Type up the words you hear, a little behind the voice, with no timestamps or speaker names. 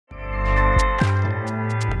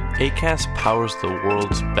Acast powers the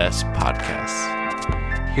world's best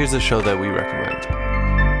podcasts. Here's a show that we recommend.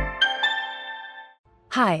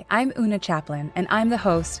 Hi, I'm Una Chaplin, and I'm the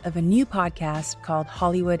host of a new podcast called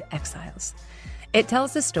Hollywood Exiles. It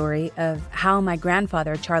tells the story of how my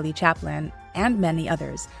grandfather, Charlie Chaplin, and many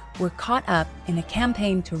others were caught up in a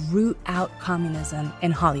campaign to root out communism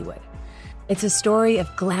in Hollywood. It's a story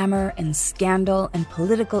of glamour and scandal and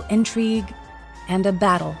political intrigue and a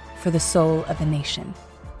battle for the soul of a nation.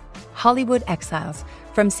 Hollywood Exiles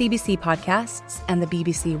from CBC Podcasts and the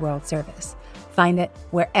BBC World Service. Find it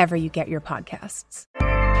wherever you get your podcasts.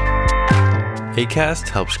 Acast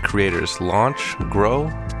helps creators launch, grow,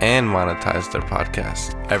 and monetize their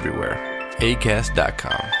podcasts everywhere.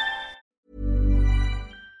 Acast.com.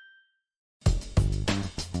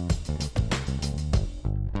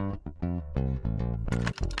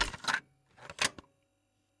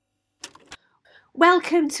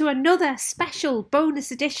 Welcome to another special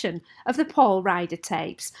bonus edition of the Paul Ryder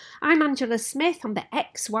tapes. I'm Angela Smith, I'm the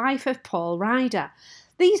ex-wife of Paul Ryder.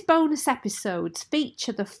 These bonus episodes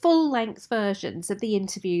feature the full-length versions of the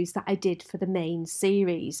interviews that I did for the main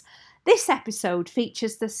series. This episode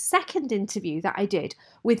features the second interview that I did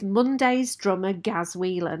with Monday's drummer Gaz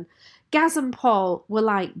Whelan. Gaz and Paul were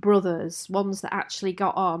like brothers, ones that actually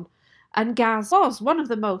got on, and Gaz was one of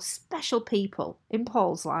the most special people in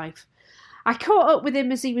Paul's life. I caught up with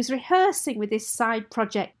him as he was rehearsing with his side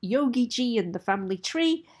project Yogi G and the Family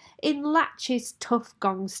Tree in Latch's Tough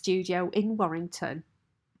Gong studio in Warrington.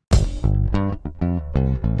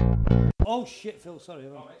 Oh shit, Phil, sorry.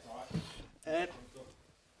 Oh, it's alright.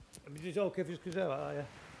 Is it okay if it's because yeah.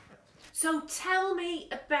 So tell me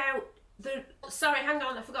about the... Sorry, hang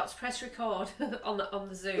on, I forgot to press record on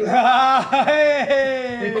the Zoom.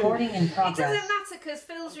 Hey! Recording in It progress. doesn't matter because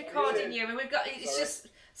Phil's recording you and we've got... It's just...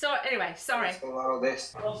 So anyway, sorry. Let's allow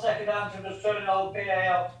this. 1 second, I'm just turning the whole PA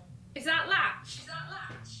out. Is that Latch?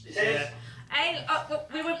 It is. Hey,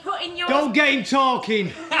 we were putting your... Don't get him talking!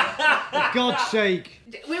 For God's sake.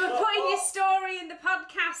 We were putting your story in the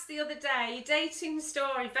podcast the other day, your dating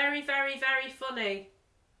story. Very, very, very funny.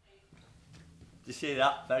 Did you see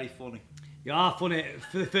that? Very funny. You are funny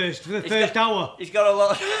for the first hour. He's got a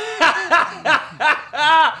lot.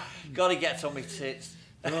 Gotta get on my tits.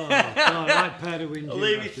 Oh, God, right pair of wings. I'll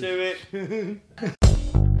leave you to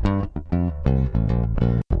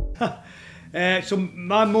it. So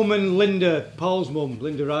my mum and Linda, Paul's mum,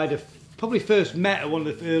 Linda Ryder, probably first met at one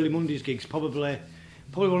of the early Mondays gigs, probably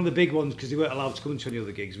one of the big ones because they weren't allowed to come to any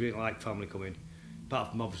other gigs. We didn't like family coming,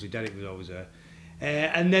 apart from obviously Derek was always there.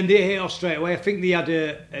 And then they hit off straight away. I think they had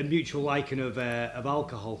a mutual liking of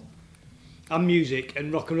alcohol and music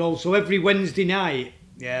and rock and roll. So every Wednesday night,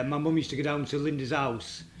 my mum used to go down to Linda's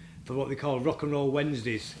house for what they call Rock and Roll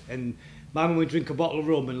Wednesdays. And my mum would drink a bottle of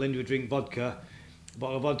rum and Linda would drink a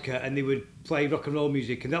bottle of vodka, and they would play rock and roll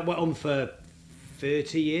music. And that went on for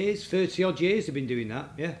 30 odd years they've been doing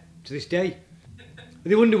that, yeah, to this day. And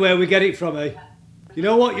they wonder where we get it from, eh? You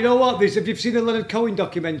know what? If you've seen the Leonard Cohen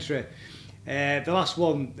documentary, the last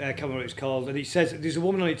one, I can't remember what it's called, and it says, there's a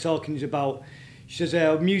woman on it talking about, she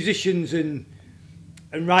says, musicians and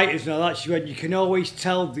writers and all that, she went, you can always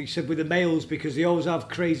tell, she said, with the males because they always have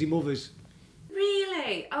crazy mothers.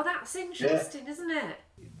 Really? Oh, that's interesting, isn't it?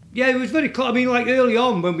 Yeah, it was very close. I mean, like early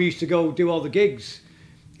on when we used to go do all the gigs,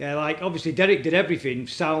 like obviously Derek did everything,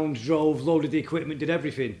 sound, drove, loaded the equipment, did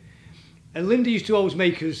everything. And Linda used to always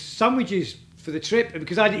make us sandwiches for the trip, and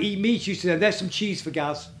because I didn't eat meat, she used to say, there's some cheese for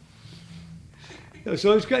Gaz.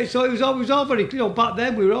 So it was great. So it was all very, back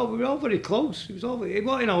then we were all very close. It was all,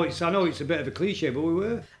 I know it's a bit of a cliche, but we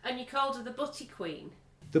were. And you called her the Butty Queen.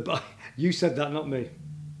 You said that, not me.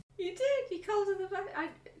 You did. You called her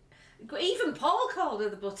even Paul called her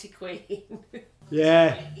the Butty Queen.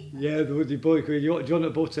 Yeah, the Butty Queen. You want a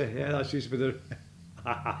butter? Yeah, that's used to be the.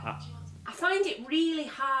 I find it really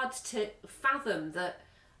hard to fathom that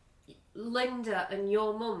Linda and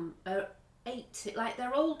your mum are 80, like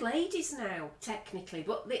they're old ladies now, technically,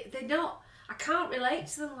 but they're not. I can't relate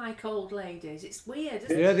to them like old ladies. It's weird,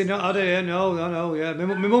 isn't it? Yeah, they're not, are they? Yeah, no, yeah.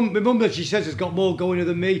 My mum, she says, has got more going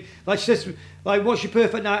than me. Like, she says, like, what's your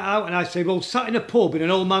perfect night out? And I say, well, sat in a pub, in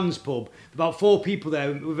an old man's pub, about 4 people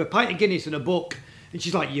there, with a pint of Guinness and a book. And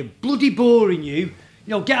she's like, you're bloody boring, you.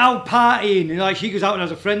 Get out partying. And like, she goes out and has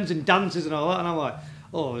her friends and dances and all that. And I'm like,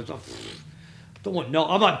 don't want noise.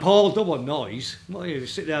 I'm like, Paul, don't want noise. I'm not here to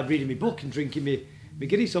sit there reading my book and drinking my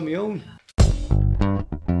Guinness on my own.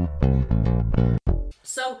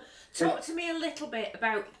 So, talk to me a little bit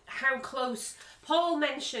about how close... Paul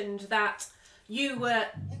mentioned that you were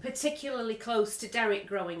particularly close to Derek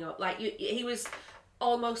growing up. Like, he was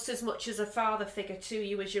almost as much as a father figure to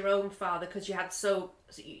you as your own father, because you had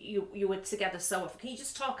you were together so often. Can you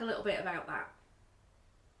just talk a little bit about that?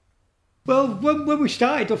 Well, when we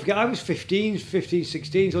started, don't forget, I was 15,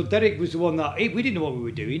 16, so Derek was the one that, we didn't know what we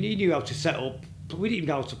were doing. He knew how to set up, we didn't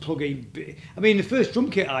know how to plug in. I mean, the first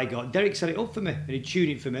drum kit I got, Derek set it up for me, and he'd tune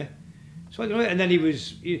it for me. So I don't know, and then he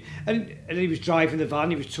was driving the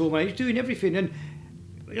van, he was touring, he was doing everything. And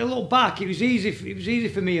I look back, it was easy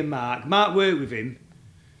for me and Mark. Mark worked with him,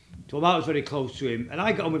 so Mark was very close to him, and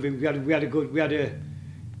I got on with him.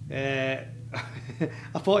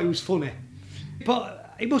 I thought he was funny, but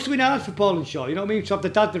it must have been hard for Paul and Sean, you know what I mean, to have the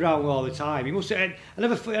dad around all the time. He must have, I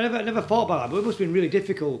never thought about that, but it must have been really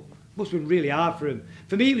difficult. It must have been really hard for him.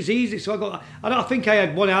 For me, it was easy. So I think I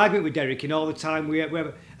had one argument with Derek in all the time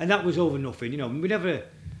and that was over nothing. You know,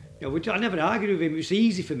 I never argued with him. It was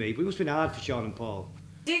easy for me, but it must have been hard for Sean and Paul.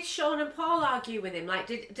 Did Sean and Paul argue with him? Like,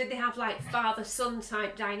 did they have like father-son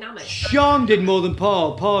type dynamics? Sean did more than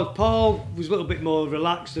Paul. Paul was a little bit more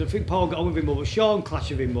relaxed, and I think Paul got on with him more, but Sean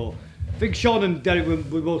clashed with him more. I think Sean and Derek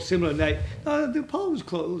were more similar. Paul was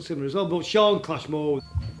a little similar as well, but Sean clashed more.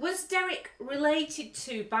 Was Derek related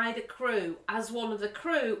to by the crew as one of the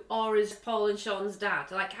crew, or as Paul and Sean's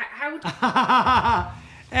dad? Like, how would...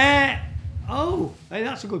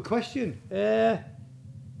 that's a good question.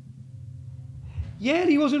 Yeah,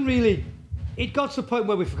 he wasn't really... It got to the point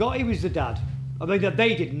where we forgot he was the dad. I mean, that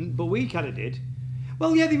they didn't, but we kind of did.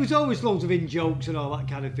 Well, yeah, there was always loads of in-jokes and all that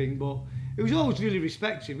kind of thing, but it was always really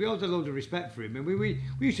respected. We always had loads of respect for him, and we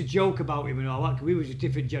used to joke about him and all that, because we was a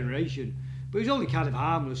different generation. But it was only kind of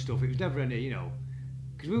harmless stuff. It was never any, you know...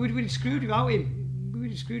 Because we'd screwed without him. We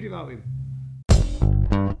would have screwed without him.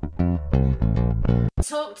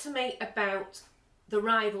 Talk to me about the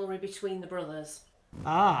rivalry between the brothers.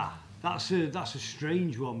 That's a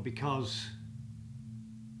strange one, because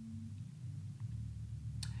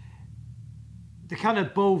they kind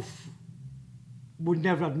of both would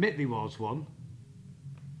never admit there was one,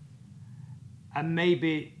 and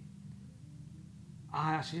maybe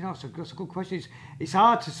that's a good question. It's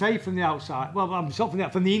hard to say from the outside. Well, I'm sorry,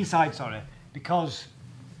 from the inside, sorry, because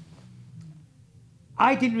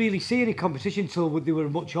I didn't really see any competition until they were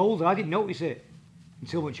much older. I didn't notice it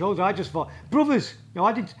until much older. I just thought brothers. You know,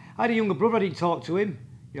 I had a younger brother. I didn't talk to him.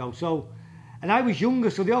 You know, so, and I was younger,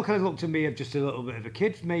 so they all kind of looked at me as just a little bit of a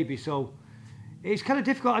kid, maybe. So it's kind of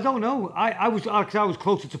difficult. I don't know. I was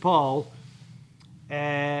closer to Paul,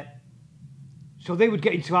 so they would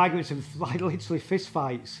get into arguments and like literally fist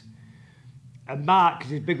fights. And Mark,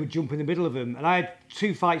 because he's big, would jump in the middle of them. And I had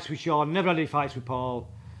 2 fights with Sean. Never had any fights with Paul.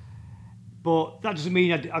 But that doesn't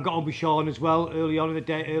mean I got on with Sean as well. Early on in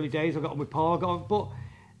the early days, I got on with Paul. But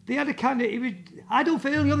they had a kind of... I don't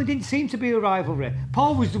feel early on, there didn't seem to be a rivalry.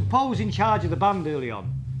 Paul was in charge of the band early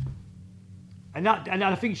on. And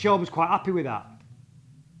I think Sean was quite happy with that.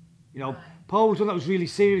 You know, Paul was one that was really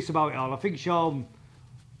serious about it all. I think Sean...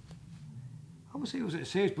 I wouldn't say it wasn't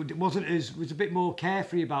serious, but it was a bit more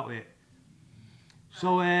carefree about it.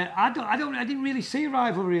 So I didn't really see a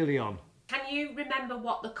rivalry early on. Can you remember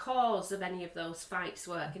what the cause of any of those fights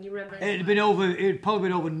were? Can you remember? It'd probably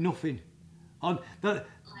been over nothing. The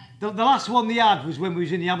last one they had was when we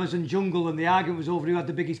was in the Amazon jungle, and the argument was over who had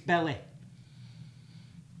the biggest belly.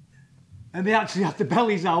 And they actually had the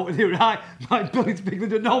bellies out, and they were like, my belly's bigger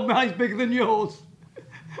than... No, mine's bigger than yours.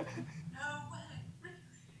 No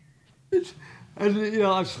way. And, you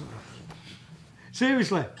know,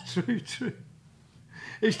 seriously, true.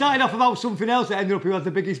 It started off about something else that ended up who had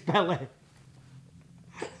the biggest belly.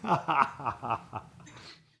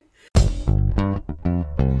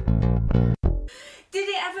 Did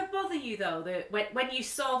it ever bother you though that when you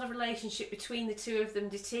saw the relationship between the two of them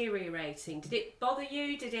deteriorating? Did it bother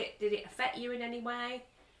you? Did it affect you in any way?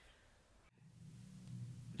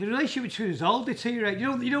 The relationship between us all deteriorated.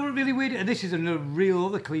 You know what really weird? And this is a real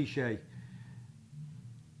other cliche.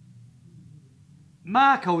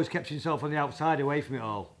 Mark always kept himself on the outside, away from it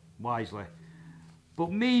all, wisely.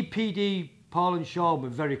 But me, PD, Paul and Sean were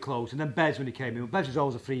very close, and then Bez when he came in. Bez was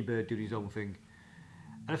always a free bird doing his own thing.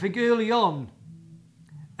 And I think early on,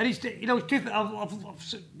 and it's different.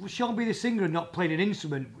 Sean being a singer and not playing an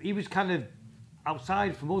instrument, he was kind of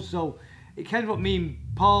outside from us, so it kind of got me and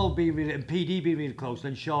Paul being really, and PD being really close,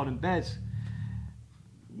 and then Sean and Bez.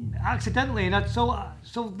 Accidentally, and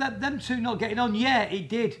them two not getting on, yeah, it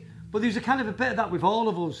did. But there was a kind of a bit of that with all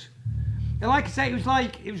of us. And like I say, it was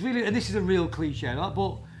really, and this is a real cliche, right?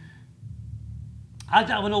 But I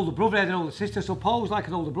didn't have an older brother, I had an older sister, so Paul was like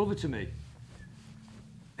an older brother to me.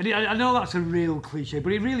 And I know that's a real cliche,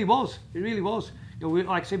 but it really was. It really was. You know,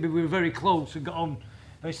 like I said, we were very close and got on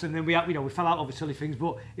And then we fell out over silly things,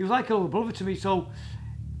 but he was like an older brother to me. So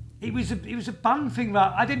it was a band thing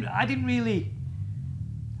that I didn't really.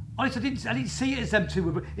 Honestly, I didn't see it as them two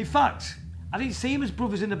were. In fact, I didn't see him as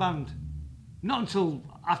brothers in the band. Not until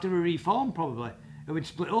after we reformed, probably, and we'd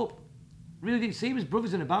split up. Really didn't see him as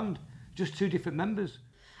brothers in a band, just two different members.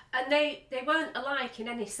 And they weren't alike in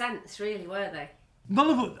any sense, really, were they? None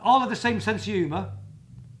of us all had the same sense of humour.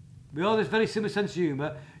 We all had a very similar sense of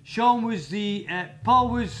humour. Sean was Paul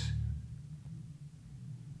was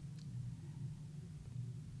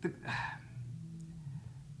the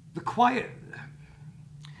quiet.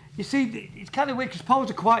 You see, it's kind of weird because Paul was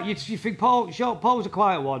a quiet. You think Paul was a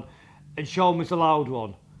quiet one, and Sean was the loud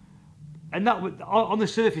one, and that was, on the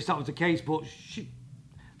surface that was the case. But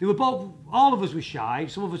they were both. All of us were shy.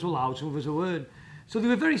 Some of us were loud. Some of us weren't. So they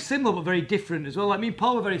were very similar but very different as well. Like me and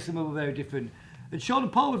Paul were very similar but very different, and Sean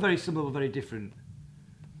and Paul were very similar but very different.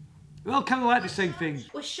 We all kind of like the same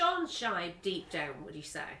things. Was Sean shy deep down? Would you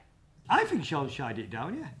say? I think Sean shied it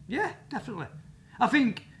down. Yeah, definitely. I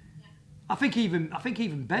think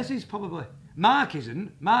even Bez is probably. Mark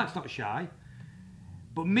isn't. Mark's not shy.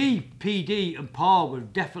 But me, PD, and Paul were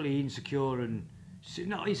definitely insecure and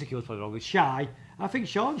not insecure, probably wrong. Shy. I think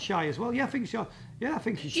Sean's shy as well. Yeah, I think Sean. Yeah, I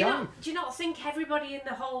think he's shy. Do you not think everybody in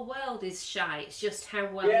the whole world is shy? It's just how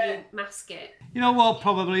well you mask it. You know what?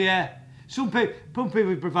 Probably, yeah. Some people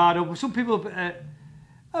with bravado. Some people. I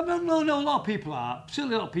don't know. A lot of people are.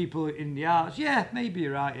 Certainly a lot of people in the arts. Yeah, maybe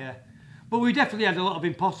you're right. Yeah, but we definitely had a lot of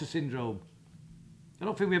imposter syndrome. I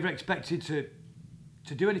don't think we ever expected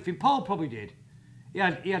to do anything. Paul probably did. He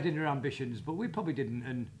had inner ambitions, but we probably didn't.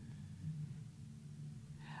 And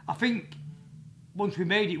I think once we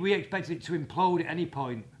made it, we expected it to implode at any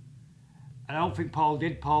point. And I don't think Paul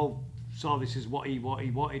did. Paul saw this as what he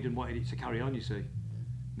wanted and wanted it to carry on, you see.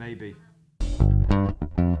 Maybe.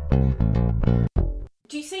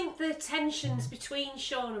 Do you think the tensions between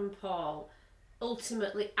Sean and Paul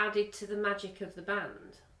ultimately added to the magic of the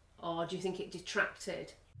band? Or do you think it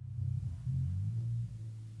detracted?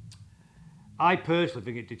 I personally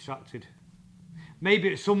think it detracted.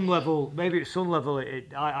 Maybe at some level, I think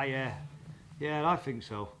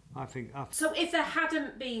so. So if there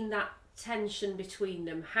hadn't been that tension between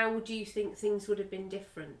them, how do you think things would have been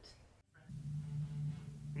different?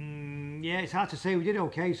 Yeah, it's hard to say. We did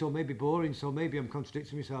okay, so maybe boring, so maybe I'm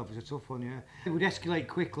contradicting myself. It's a tough one, yeah. It would escalate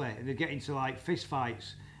quickly and they'd get into like fist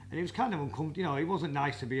fights, and it was kind of uncomfortable, you know, it wasn't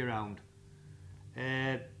nice to be around.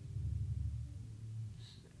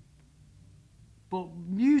 But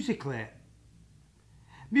musically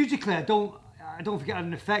I don't think it had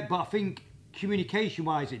an effect, but I think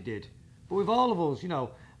communication-wise it did. But with all of us, you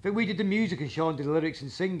know, I think we did the music and Sean did the lyrics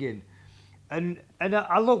and singing. And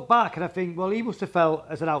I look back and I think, well, he must have felt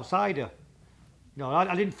as an outsider. You know,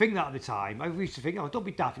 I didn't think that at the time. I used to think, oh, don't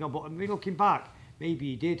be daft, you know, but I mean, looking back, maybe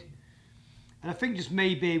he did. And I think just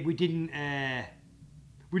maybe we didn't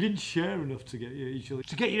share enough to get each other.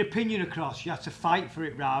 To get your opinion across, you had to fight for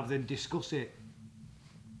it rather than discuss it.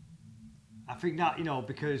 I think that, you know,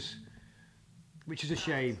 which is a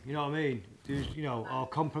shame, you know what I mean? There's, you know, or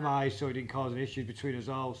compromise so it didn't cause an issue between us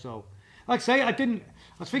all. So, like I say, I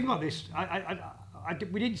was thinking about this.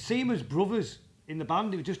 We didn't see him as brothers in the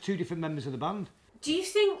band. It was just two different members of the band. Do you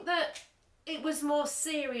think that it was more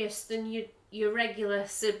serious than your regular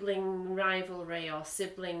sibling rivalry or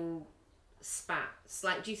sibling spats?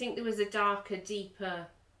 Like, do you think there was a darker, deeper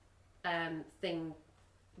thing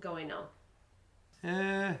going on?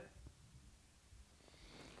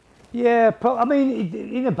 Yeah, I mean,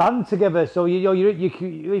 in a band together, so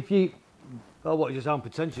if you what does sound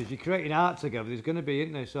pretentious? You're creating art together. There's going to be,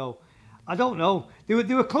 isn't there? So, I don't know. They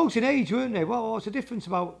were close in age, weren't they? What's the difference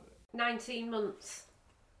about? 19 months.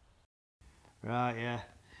 Right, yeah.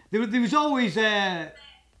 There was always trying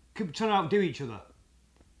to outdo each other.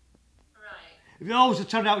 Right. They always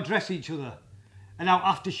trying to outdress each other and out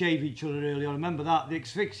aftershave each other early on. Remember that? The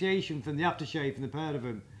asphyxiation from the aftershave from the pair of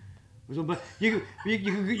them. You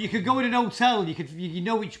could go in an hotel. You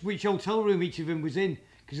know which hotel room each of them was in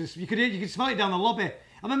because you could smell it down the lobby. I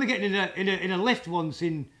remember getting in a lift once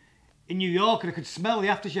in New York and I could smell the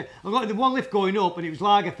aftershave. I got in the one lift going up and it was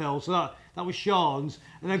Lagerfeld, so that was Sean's,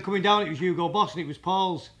 and then coming down it was Hugo Boss and it was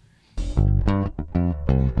Paul's.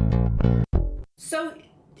 So,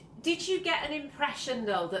 did you get an impression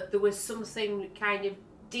though that there was something kind of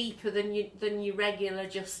deeper than your regular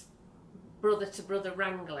just brother to brother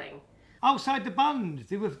wrangling? Outside the band,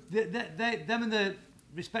 them and their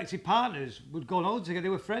respective partners would go on holiday together. They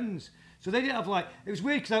were friends, so they didn't have like. It was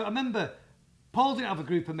weird because I remember Paul didn't have a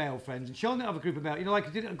group of male friends, and Sean didn't have a group of male. You know,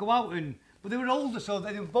 like they didn't go out but they were older, so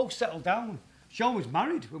they were both settled down. Sean was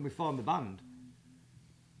married when we formed the band,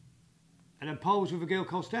 And then Paul was with a girl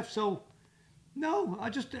called Steph. So, no,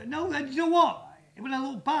 and you know what? When I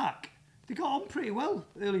look back, they got on pretty well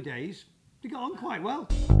early days. They got on quite well.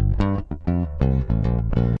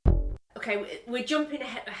 Okay, we're jumping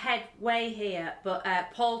ahead way here, but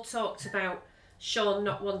Paul talked about Sean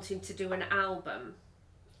not wanting to do an album.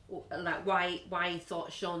 Like why he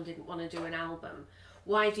thought Sean didn't want to do an album.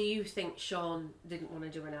 Why do you think Sean didn't want to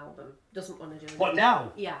do an album? Doesn't want to do an album? What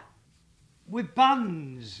now? Yeah. With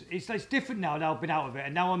bands, it's different now. I've been out of it,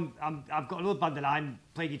 and now I've got another band that I'm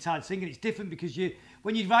playing guitar and singing. It's different because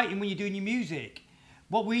when you're writing, when you're doing your music,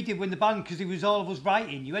 what we did when the band, because it was all of us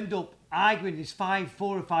writing, you end up arguing. There's 4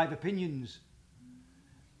 or 5 opinions,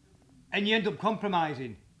 and you end up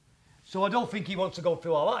compromising. So I don't think he wants to go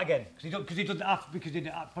through all that again because he doesn't have because he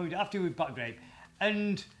probably don't have to with Black Grape,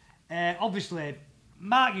 and obviously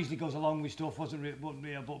Mark usually goes along with stuff, but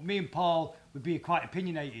me and Paul would be quite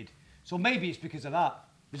opinionated. So maybe it's because of that.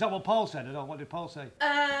 Is that what Paul said? I don't know. What did Paul say?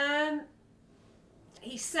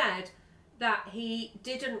 He said that he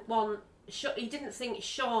didn't think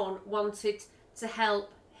Sean wanted to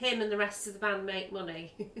help him and the rest of the band make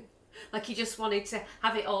money. Like he just wanted to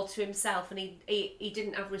have it all to himself, and he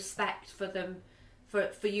didn't have respect for them,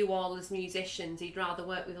 for you all as musicians. He'd rather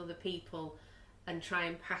work with other people and try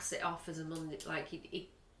and pass it off as a money. Like he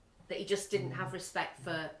just didn't have respect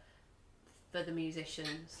for the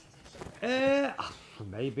musicians.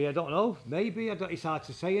 Maybe, I don't know. It's hard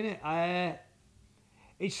to say, innit?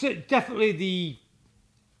 It's definitely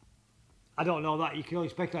I don't know that, you can only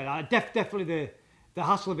speculate. Definitely the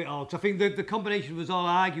hassle of it all. Because I think the combination was all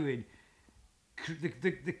arguing,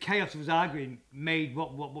 the chaos of us arguing made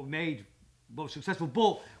what was successful.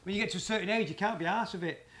 But when you get to a certain age, you can't be arsed of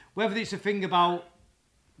it. Whether it's a thing about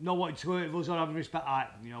not wanting to work with us or having respect,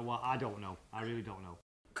 you know what, I don't know. I really don't know.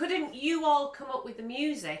 Couldn't you all come up with the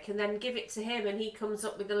music and then give it to him and he comes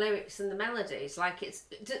up with the lyrics and the melodies? Like,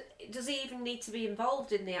 does he even need to be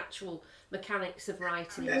involved in the actual mechanics of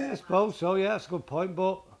writing? Yeah, I suppose so, yeah, that's a good point,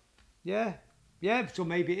 but yeah, so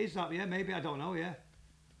maybe it is that, yeah, maybe, I don't know, yeah.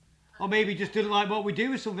 Or maybe he just didn't like what we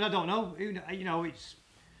do or something, I don't know. You know, it's...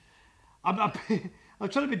 I'm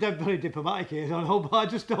trying to be very diplomatic here, I don't know, but I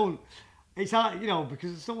just don't... It's hard, you know,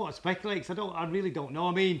 because it's somewhat speculates. I really don't know.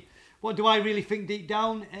 I mean, what do I really think deep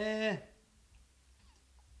down?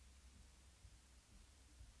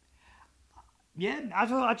 Yeah,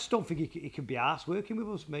 I just don't think he can be arsed working with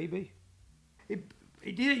us. Maybe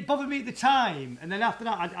it bothered me at the time, and then after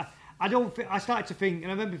that, I started to think,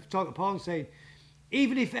 and I remember talking to Paul and saying,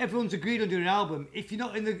 even if everyone's agreed on doing an album, if you're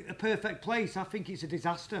not in a perfect place, I think it's a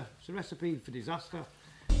disaster. It's a recipe for disaster.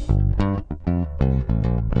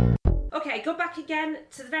 Okay, go back again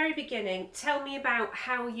to the very beginning. Tell me about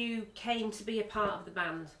how you came to be a part of the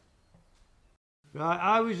band. Right,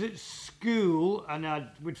 I was at school and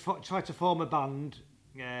we'd try to form a band.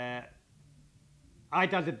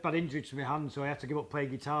 I'd had a bad injury to my hand, so I had to give up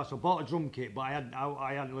playing guitar. So I bought a drum kit, but I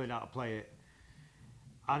hadn't learned how to play it.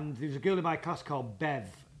 And there was a girl in my class called Bev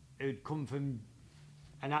who'd come from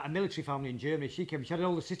a military family in Germany. She had an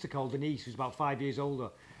older sister called Denise, who was about 5 years older,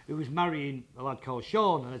 who was marrying a lad called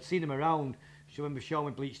Sean, and I'd seen him around. I remember Sean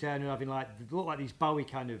with bleached hair and having they looked like these Bowie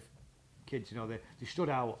kind of kids, you know, they stood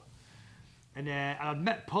out. And I'd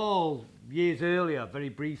met Paul years earlier, very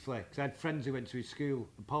briefly, because I had friends who went to his school,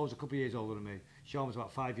 and Paul was a couple of years older than me. Sean was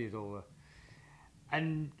about 5 years older.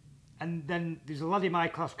 And then there's a lad in my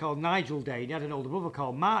class called Nigel Day, and he had an older brother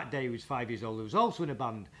called Mark Day, who was 5 years older, who was also in a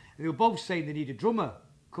band. And they were both saying they need a drummer,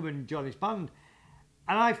 come and join this band.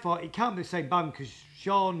 And I thought, it can't be the same band, because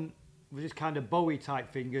Sean was this kind of Bowie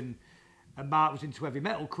type thing, and Mark was into heavy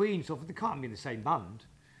metal, Queen, so they can't be in the same band.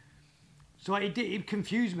 So it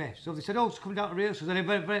confused me. So they said, oh, come down to rehearsals. And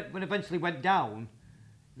when I eventually went down,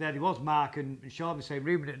 there was Mark and Sean in the same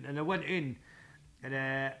room, and I went in,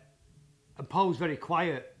 and Paul was very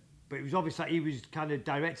quiet, but it was obvious that he was kind of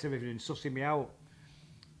directing everything and sussing me out,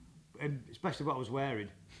 and especially what I was wearing.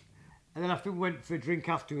 And then I think we went for a drink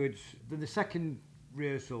afterwards. Then the second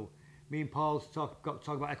rehearsal, me and Paul got to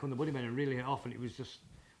talk about Echo and the Bunnymen and really hit off, and it was just,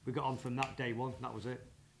 we got on from that day one, and that was it.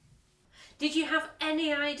 Did you have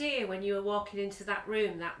any idea when you were walking into that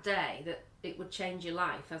room that day that it would change your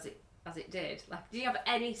life as it did? Like, do you have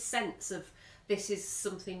any sense of this is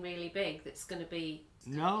something really big that's going to be...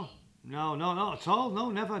 No, not at all.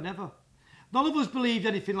 No, never. None of us believed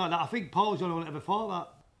anything like that. I think Paul was the only one that ever thought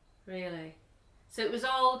that. Really? So it was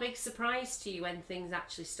all a big surprise to you when things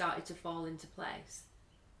actually started to fall into place?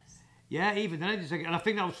 Yeah, even then I didn't take it, and I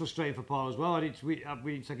think that was frustrating for Paul as well. We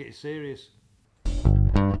didn't take it serious.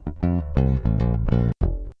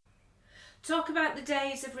 Talk about the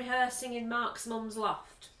days of rehearsing in Mark's mum's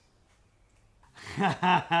loft.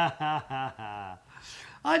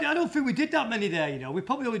 I don't think we did that many there, you know. We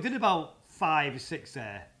probably only did about 5 or 6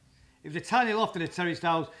 there. It was a tiny loft in a terraced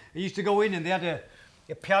house. I used to go in and they had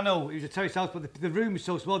a piano. It was a terraced house, but the room was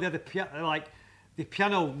so small. They had the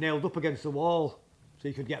piano nailed up against the wall so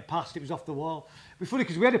you could get past. It was off the wall. It was funny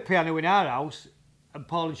because we had a piano in our house and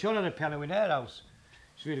Paul and Sean had a piano in their house.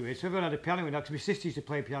 It's really weird. So everyone had a piano in our house. My sister used to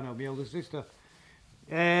play piano, my older sister.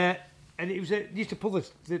 And it was they used to pull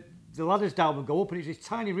the ladders down and go up, and it was this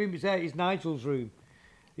tiny room. It was there. It was Nigel's room.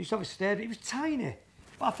 He used to have a stair. It was tiny.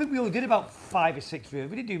 But I think we only did about 5 or 6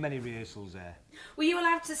 rehearsals. We didn't do many rehearsals there. Were you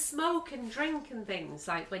allowed to smoke and drink and things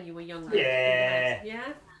like when you were younger? Yeah.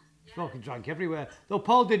 Yeah? Smoke and drank everywhere. Though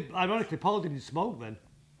Paul didn't, ironically, Paul didn't smoke then.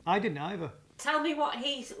 I didn't either. Tell me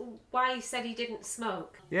why he said he didn't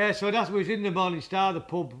smoke. Yeah, so we was in the Morning Star, the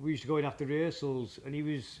pub. We used to go in after rehearsals, and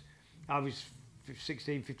I was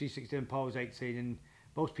 15, 16, and Paul was 18, and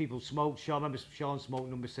most people smoked. I remember Sean smoked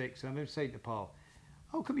number 6, and I remember saying to Paul,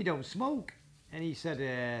 "How come you don't smoke?" And he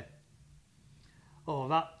said, "Oh,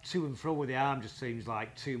 that to and fro with the arm just seems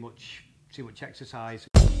like too much exercise."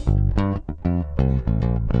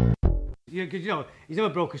 Yeah, because you know he's never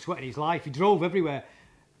broke a sweat in his life. He drove everywhere.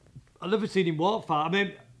 I've never seen him walk far. I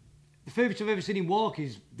mean, the furthest I've ever seen him walk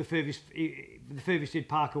is the furthest he'd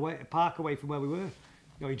park away from where we were.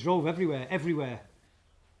 You know, he drove everywhere.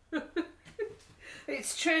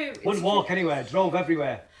 It's true. Wouldn't walk anywhere, drove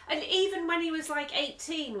everywhere. And even when he was like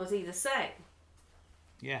 18, was he the same?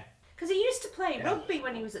 Yeah. Because he used to play rugby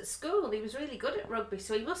when he was at school. He was really good at rugby,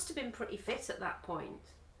 so he must have been pretty fit at that point.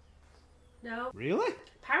 No? Really?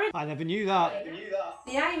 Apparently. I never knew that.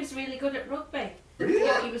 Yeah, he was really good at rugby.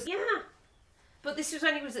 Really? Yeah. But this was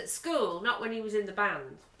when he was at school, not when he was in the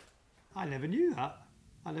band. I never knew that.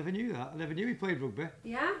 I never knew he played rugby.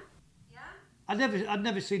 Yeah? I'd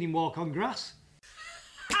never seen him walk on grass.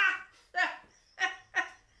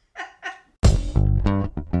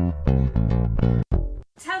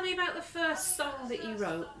 Tell me about the first song that you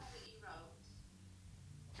wrote.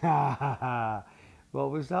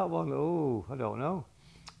 What was that one? Oh, I don't know.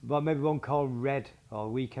 But maybe one called Red, or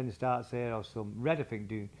Weekend Starts Here, or some Red, I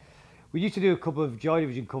think. We used to do a couple of Joy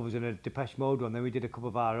Division covers and a Depeche Mode one. Then we did a couple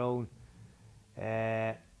of our own.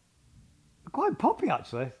 Quite poppy,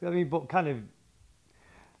 actually. I mean, but kind of.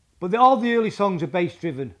 But all the early songs are bass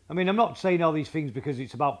driven. I mean, I'm not saying all these things because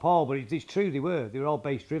it's about Paul, but it's true. They were all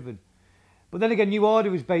bass driven. But then again, New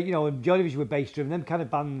Order was bass, you know, and Joy Division were bass driven. Them kind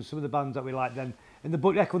of bands, some of the bands that we liked then, and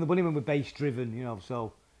the Echo and the Bunnymen were bass driven, you know.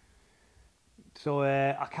 So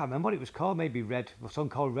I can't remember what it was called. Maybe Red, a song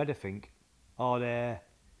called Red, I think, or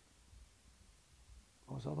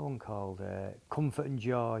what was the other one called? Comfort and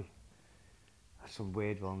Joy. That's some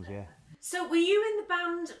weird ones, yeah. So were you in the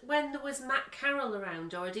band when there was Matt Carroll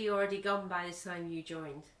around, or had he already gone by the time you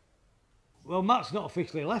joined? Well, Matt's not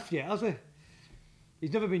officially left yet, has he?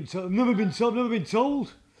 He's never been told. Never been told.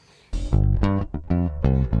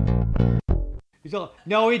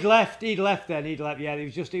 No, he'd left then. Yeah, it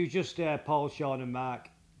was just Paul, Sean, and Mark.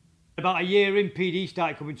 About a year in, PD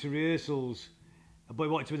started coming to rehearsals, but he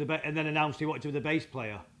wanted to be and then announced he wanted to be the bass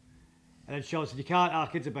player. And then Sean said, "You can't. Our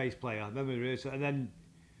kid's a bass player." I remember the rehearsal, and then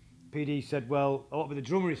PD said, "Well, I want to be the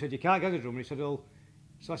drummer." He said, "You can't get a drummer." He said, "Well,"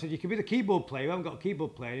 so I said, "You can be the keyboard player. We haven't got a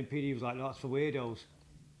keyboard player." And PD was like, "No, that's for weirdos."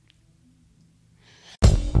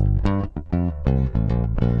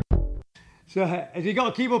 So as he got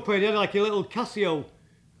a keyboard player, he had like a little Casio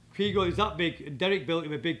keyboard. It was that big, and Derek built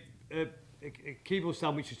him a big a keyboard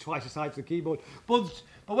stand which was twice the size of the keyboard. But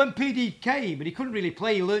when PD came and he couldn't really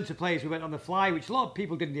play, he learned to play as we went on the fly, which a lot of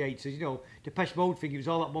people did in the 80s. You know, Depeche Mode thing, it was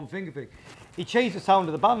all that one finger thing. He changed the sound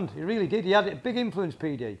of the band. He really did. He had a big influence,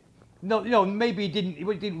 PD. No, you know, maybe he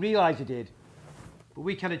didn't realise he did, but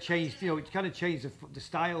we kind of changed. You know, it kind of changed the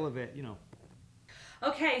style of it. You know.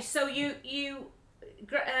 Okay, so you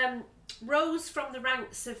rose from the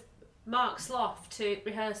ranks of Mark's Loft to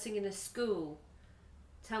rehearsing in a school.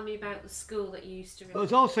 Tell me about the school that you used to rehearse. Well, it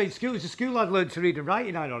was also in school. It was the school I'd learned to read and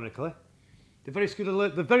writing, ironically. The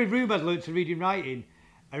very room I'd learned to read and writing,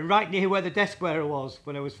 and right near where the desk player was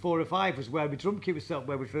when I was 4 or 5 was where my drum kit was set up,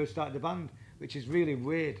 where we first started the band, which is really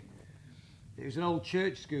weird. It was an old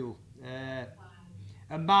church school.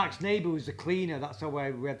 And Mark's neighbour was the cleaner. That's how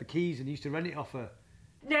we had the keys and used to rent it off her.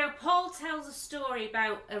 Now, Paul tells a story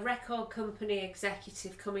about a record company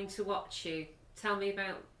executive coming to watch you. Tell me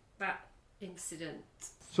about that incident.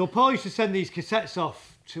 So Paul used to send these cassettes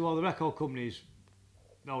off to all the record companies.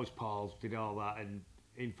 Those Paul did all that and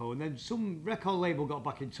info. And then some record label got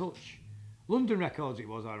back in touch. London Records it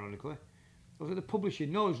was, ironically. Was it the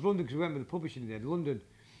publishing? No, it was London because we went with the publishing in there, London.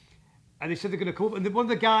 And they said they're going to come up. And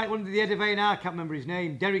one of the head of A&R, I can't remember his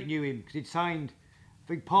name, Derek knew him because he'd signed, I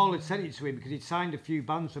think Paul had sent it to him because he'd signed a few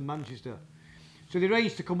bands from Manchester. So they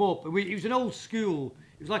arranged to come up. And it was an old school,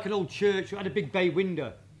 it was like an old church, it had a big bay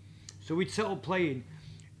window. So we'd set up playing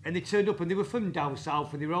and they turned up and they were from down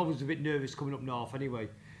south and they were always a bit nervous coming up north anyway.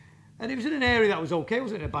 And it was in an area that was okay, it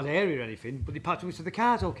wasn't in a bad area or anything, but they packed us, so the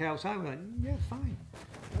car's okay outside. We're like, yeah, fine.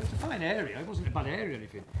 It was a fine area, it wasn't a bad area or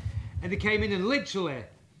anything. And they came in and literally,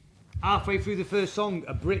 halfway through the first song,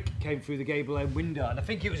 a brick came through the gable end window. And I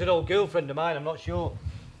think it was an old girlfriend of mine, I'm not sure.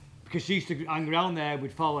 Because she used to hang around there,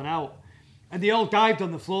 we'd fallen out. And they all dived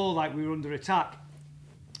on the floor like we were under attack.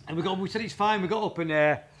 And we said it's fine, we got up and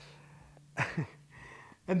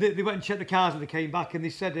and they went and checked the cars and they came back and they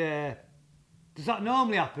said, does that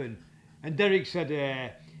normally happen? And Derek said,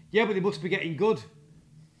 yeah, but they must be getting good.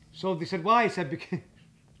 So they said, why? He said, because...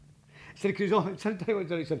 It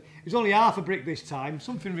was only half a brick this time,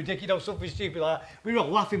 something ridiculous, something stupid like that. We were all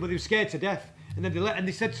laughing, but they were scared to death. And then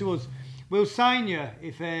they said to us, "We'll sign you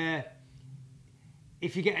if you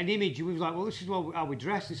get an image." And we was like, "Well, this is how we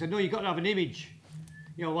dress." They said, "No, you got to have an image,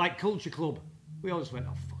 like Culture Club." We all just went,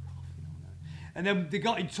 "Oh, fuck off!" And then they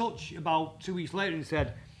got in touch about 2 weeks later and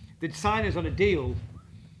said they'd sign us on a deal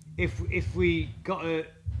if we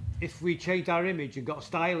changed our image and got a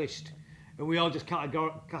stylist. And we all just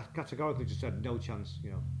categorically just said, no chance,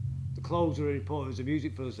 The clothes were important as the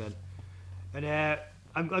music for us then. And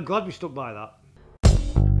I'm glad we stuck by that.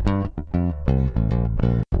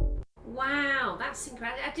 Wow, that's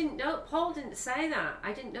incredible. I didn't know, Paul didn't say that.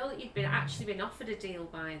 I didn't know that you'd actually been offered a deal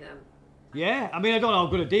by them. Yeah, I mean, I don't know how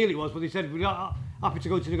good a deal it was, but they said we're happy to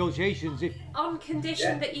go to negotiations if... On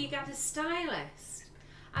condition that you got a stylist.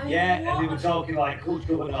 I mean, and they were talking like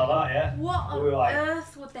Culture Club and all that, yeah. What on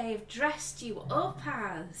earth would they have dressed you up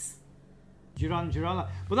as? Duran.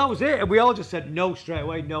 But that was it, and we all just said no straight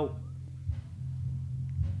away, no.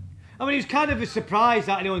 I mean, it was kind of a surprise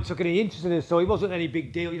that anyone took any interest in us, so it wasn't any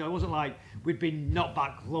big deal, it wasn't like we'd been knocked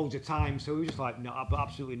back loads of times, so we were just like, no,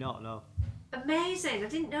 absolutely not, no. Amazing, I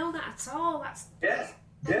didn't know that at all, that's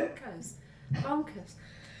bonkers.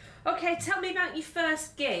 Okay, tell me about your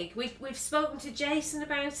first gig. We've spoken to Jason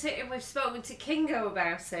about it and we've spoken to Kingo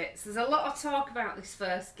about it. So there's a lot of talk about this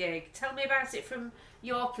first gig. Tell me about it from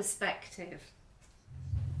your perspective.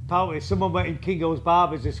 Apparently, someone went in Kingo's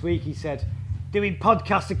Barbers this week. He said, doing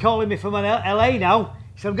podcasts, they're calling me from LA now.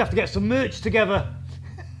 He said, I'm going to have to get some merch together.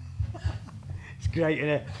 It's great, isn't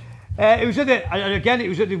it? It was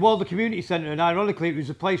at the Walder Community Centre, and ironically, it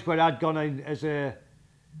was a place where I'd gone in as a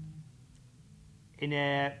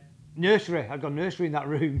nursery. I'd gone nursery in that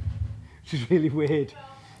room, which is really weird.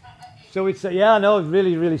 So it's I know, it's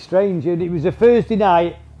really, really strange. And it was a Thursday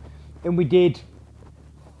night, and we did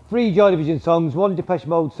 3 Joy Division songs, 1 Depeche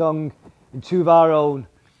Mode song, and 2 of our own.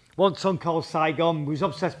 One song called Saigon. We was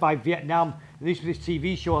obsessed by Vietnam, and there used to be this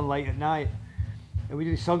TV show on late at night, and we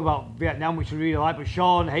did a song about Vietnam, which we really liked, but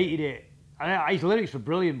Sean hated it. And his lyrics were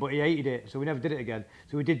brilliant, but he hated it, so we never did it again.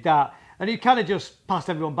 So we did that, and it kind of just passed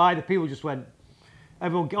everyone by. The people just went. All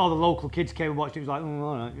the local kids came and watched it. It was like,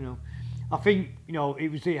 all right, I think,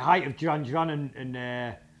 it was the height of Duran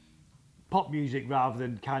and pop music rather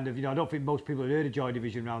than kind of, I don't think most people had heard of Joy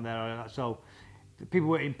Division around there. So the people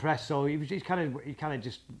weren't impressed. So it was kind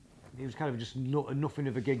of just nothing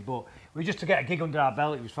of a gig. But just to get a gig under our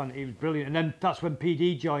belt, it was fun. It was brilliant. And then that's when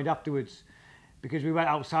PD joined afterwards, because we went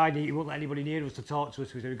outside and he wouldn't let anybody near us to talk to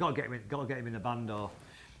us. We said, we've got to get him in the band.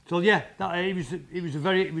 So yeah, it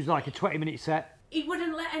was like a 20-minute set. He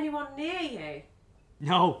wouldn't let anyone near you?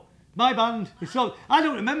 No, my band. I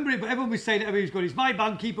don't remember it, but everyone was saying everyone was going, it's my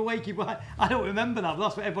band, keep away. I don't remember that, but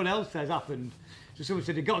that's what everyone else says happened. So someone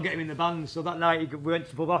said, you've got to get him in the band. So that night we went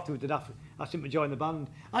to the pub afterwards and asked him to join the band.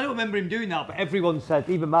 I don't remember him doing that, but everyone said,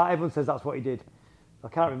 even Matt, everyone says that's what he did. I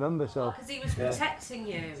can't remember, so... Because he was protecting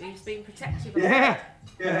you. He was being protective of you.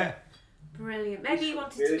 Yeah. Brilliant. Maybe he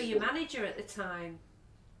wanted to be your manager at the time.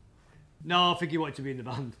 No, I think he wanted to be in the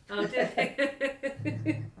band. Oh, did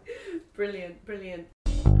he? Brilliant.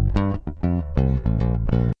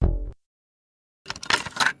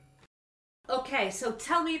 Okay, so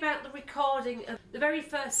tell me about the recording of the very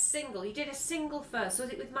first single. You did a single first.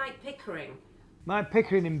 Was it with Mike Pickering? Mike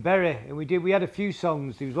Pickering in Bury, and we had a few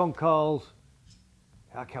songs. There was one called,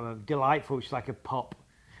 I can't remember, Delightful, which is like a pop.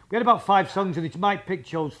 We had about 5 songs, and Mike Pick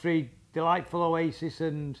chose 3, Delightful, Oasis,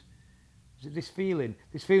 and... Is it This Feeling?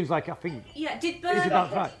 This feels like, I think... Yeah, did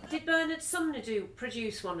Bernard Sumner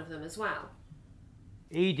produce one of them as well?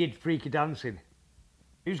 He did Freaky Dancing.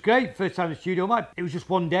 It was great, first time in the studio. It was just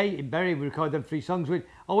one day in Bury, we recorded them 3 songs.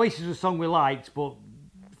 Oasis was a song we liked, but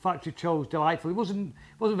the fact we chose Delightful, it wasn't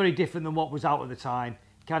very different than what was out at the time.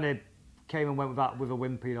 Kind of came and went with that with a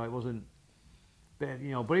whimper, you know. It wasn't, but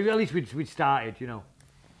at least we'd started, you know.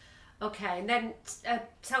 Okay, and then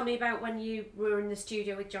tell me about when you were in the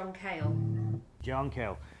studio with John Cale. John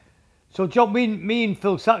Cale. So me and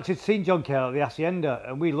Phil Sachs had seen John Cale at the Hacienda,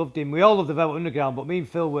 and we loved him. We all loved the Velvet Underground, but me and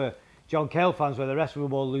Phil were John Cale fans, where the rest were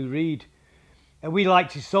more Lou Reed. And we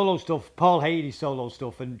liked his solo stuff. Paul hated his solo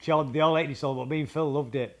stuff, and John, they all hated his solo, but me and Phil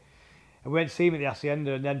loved it. And we went to see him at the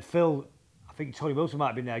Hacienda, and then Phil, I think Tony Wilson might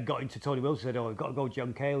have been there, got into Tony Wilson, said, I've got to go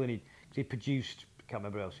John Cale, and he produced, I can't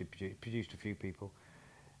remember who else, he produced a few people.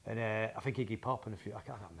 And I think Iggy Pop and a few, I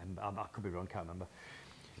can't remember, I could be wrong, can't remember.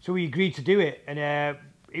 So we agreed to do it, and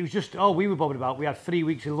it was just all we were bothered about. We had 3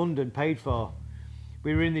 weeks in London paid for.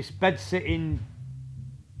 We were in this bed-sitting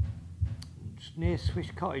near Swiss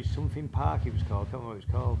Cottage, something park it was called, I can't remember what it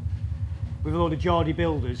was called. With a load of Geordie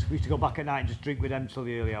builders. We used to go back at night and just drink with them till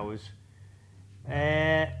the early hours.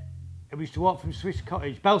 And we used to walk from Swiss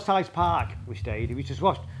Cottage, Belsize Park we stayed. We just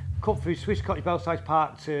cut through Swiss Cottage, Belsize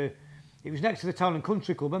Park to, it was next to the Town and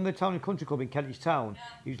Country Club. Remember the Town and Country Club in Kentish Town?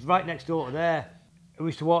 It was right next door to there. And we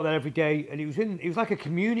used to walk there every day, and it was like a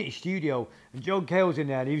community studio, and John Cale was in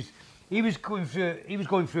there, and he was going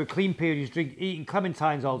through a clean period. He was eating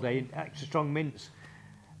clementines all day and extra strong mints,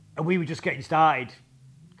 and we were just getting started,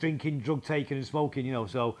 drinking, drug taking, and smoking, you know.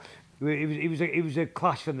 So it was a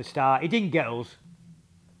clash from the start. He didn't get us.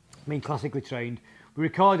 I mean, classically trained. We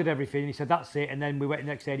recorded everything, and he said that's it. And then we went the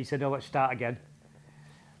next day, and he said, "Oh, let's start again."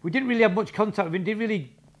 We didn't really have much contact with him. Didn't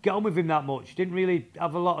really get on with him that much. Didn't really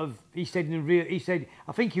have a lot of. He said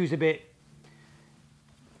I think he was a bit.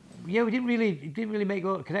 Yeah, he didn't really make a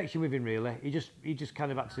lot of connection with him really. He just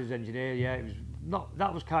kind of acted as engineer. Yeah, it was not.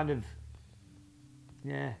 That was kind of.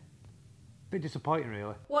 Yeah, a bit disappointing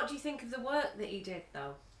really. What do you think of the work that he did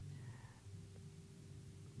though?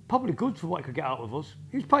 Probably good for what he could get out of us.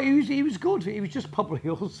 He was good. He was just probably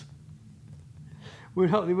us. They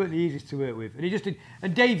weren't the easiest to work with. And he just did.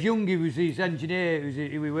 And Dave Young, who was his engineer,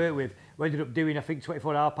 who we worked with, who ended up doing, I think,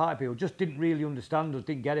 24-hour party people, just didn't really understand us,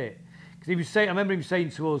 didn't get it. Because he was saying, I remember him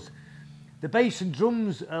saying to us, the bass and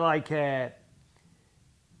drums are like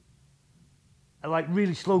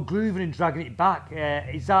really slow grooving and dragging it back.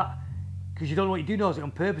 Is that because you don't know what you do? No, is it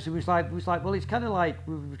on purpose? And we was like, well, it's kind of like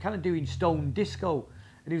we were kind of doing stone disco.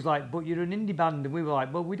 And he was like, but you're an indie band, and we were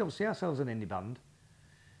like, well, we don't see ourselves as an indie band.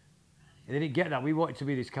 And they didn't get that. We wanted to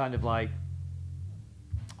be this kind of like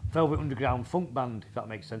Velvet Underground funk band, if that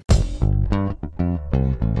makes sense.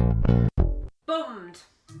 Bummed.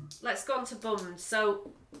 Let's go on to Bummed.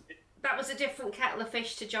 So that was a different kettle of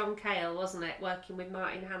fish to John Cale, wasn't it? Working with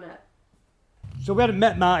Martin Hannett. So we hadn't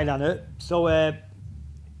met Martin Hannett. So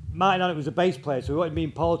Martin Hannett was a bass player. So we wanted me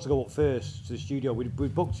and Paul to go up first to the studio. We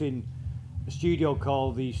booked in a studio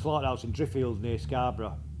called the Slaughterhouse in Driffield near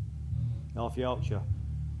Scarborough, North Yorkshire.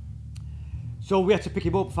 So we had to pick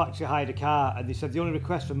him up, factory hired a car, and they said the only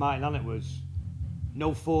request from Martin Hannett was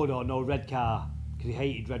no Ford or no red car, because he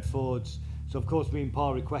hated red Fords. So of course me and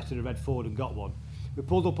Paul requested a red Ford and got one. We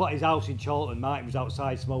pulled up at his house in Charlton, Martin was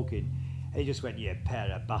outside smoking, and he just went, "Yeah,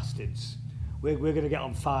 pair of bastards. We're going to get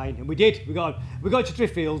on fine." And we did. We got to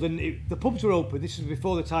Driffield, and the pubs were open. This was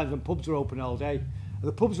before the times when pubs were open all day. And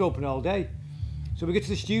the pubs were open all day. So we get to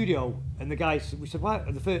the studio, and the guy, we said, "Why?"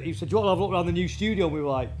 He said, "Do you want to have a look around the new studio?" And we were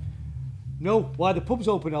like, "No, why the pub's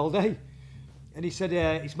open all day?" And he said,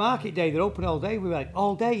 "It's market day, they're open all day." We went,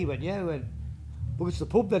 "All day?" He went, "Yeah." We went, "We'll go to the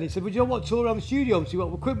pub then." He said, "Well, do you want to tour around the studio and see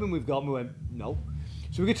what equipment we've got?" And we went, "No."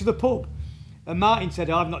 So we get to the pub, and Martin said,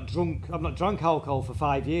 I've not drank alcohol for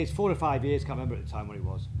 5 years, 4 or 5 years, can't remember at the time what it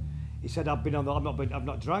was. He said, I've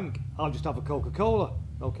not drank, I'll just have a Coca-Cola.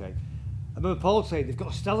 Okay. I remember Paul saying, they've got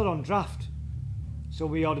a Stella on draft. So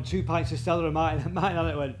we ordered 2 pints of Stella, and Martin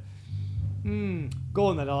went, go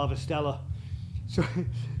on then, I'll have a Stella.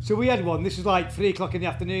 So we had one. This was like 3 o'clock in the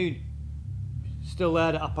afternoon. Still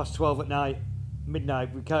there at 12:30 at night,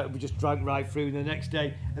 midnight. We just drank right through the next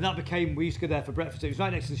day, and that became. We used to go there for breakfast. It was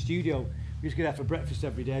right next to the studio. We used to go there for breakfast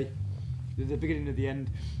every day, the beginning and the end.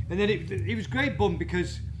 And then it was great bum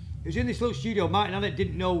because it was in this little studio. Martin Hannett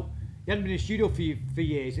didn't know. He hadn't been in a studio for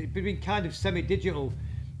years. It'd been kind of semi-digital,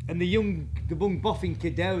 and the young boffin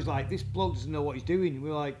kid there was like, this bloke doesn't know what he's doing. And we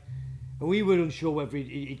were like. And we were unsure whether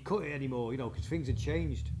he'd cut it anymore, because things had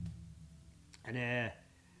changed. And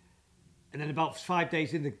then about 5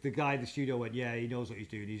 days in, the guy in the studio went, yeah, he knows what he's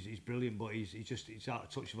doing. He's brilliant, but he's out of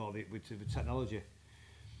touch with technology.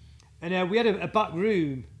 And we had a back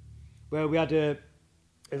room where we had a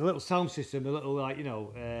little sound system, a little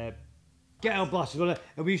ghetto blasters,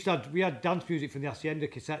 and we had dance music from the Hacienda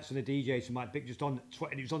cassettes and the DJs from Mike Bick just on,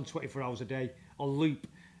 and it was on 24 hours a day on loop.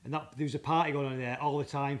 and that there was a party going on there all the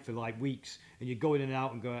time for like weeks, and you'd go in and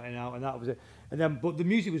out and go in and out, and that was it. And then, but the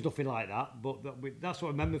music was nothing like that. But that's what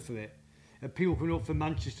I remember from it. And people coming up from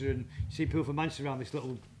Manchester, and you see people from Manchester around this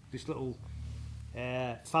little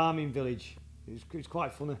farming village. It was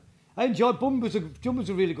quite funny. I enjoyed Jum was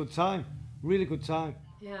a really good time. Really good time.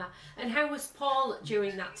 Yeah. And how was Paul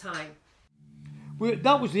during that time?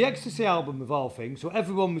 That was the Ecstasy album of all things, so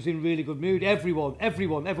everyone was in really good mood. Everyone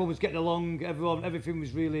was getting along. Everything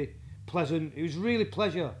was really pleasant. It was really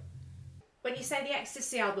pleasure. When you say the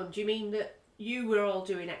Ecstasy album, do you mean that you were all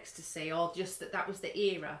doing Ecstasy, or just that was the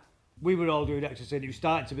era? We were all doing Ecstasy. And it was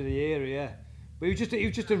starting to be the era, yeah. But it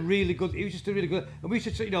was just a really good. And we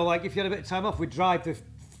should, like if you had a bit of time off, we'd drive the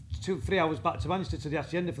 2-3 hours back to Manchester to the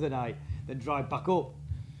Hacienda for the night, then drive back up.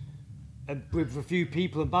 And with a few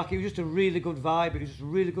people and back, it was just a really good vibe. It was just a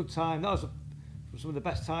really good time. That was some of the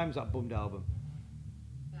best times, that Bummed album.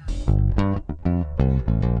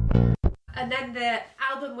 And then the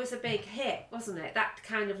album was a big hit, wasn't it? That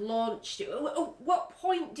kind of launched it. What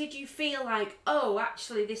point did you feel like, oh,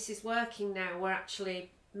 actually this is working now, we're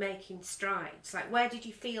actually making strides? Like, where did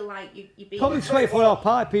you feel like you being... Probably 24 Hour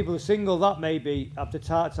Party People, the single, that maybe, after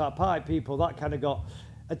Tart Tart Party People, that kind of got...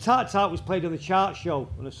 And Tart Tart was played on the chart show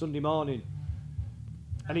on a Sunday morning.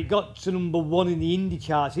 And it got to number 1 in the indie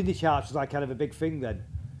charts. Indie charts was like kind of a big thing then.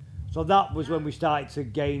 So that was when we started to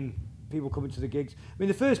gain people coming to the gigs. I mean,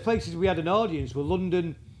 the first places we had an audience were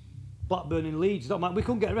London, Blackburn and Leeds. We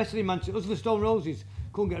couldn't get arrested in Manchester. Us, the Stone Roses,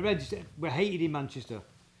 couldn't get arrested. We were hated in Manchester.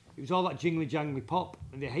 It was all that jingly jangly pop,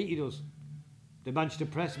 and they hated us. The Manchester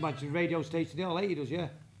press, Manchester radio station, they all hated us, yeah.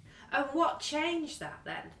 And what changed that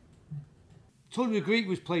then? Tony the Greek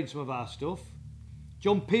was playing some of our stuff.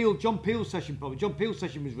 John Peel's session probably. John Peel's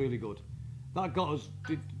session was really good. That got us.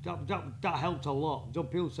 That helped a lot. John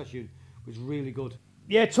Peel's session was really good.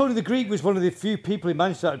 Yeah, Tony the Greek was one of the few people in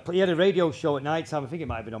Manchester. He had a radio show at night time. I think it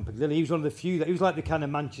might have been on Piccadilly. He was one of the few that he was like the kind of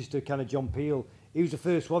Manchester kind of John Peel. He was the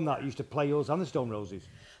first one that used to play us and the Stone Roses.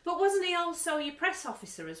 But wasn't he also your press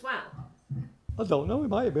officer as well? I don't know, he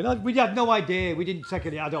might have been. We had no idea. We didn't take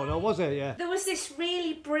it. I don't know, was it? Yeah. There was this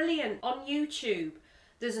really brilliant, on YouTube,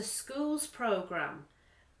 there's a schools programme,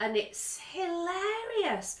 and it's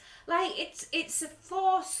hilarious. Like, it's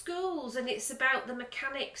for schools, and it's about the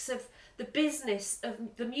mechanics of the business,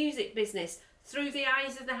 of the music business, through the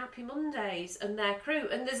eyes of the Happy Mondays and their crew.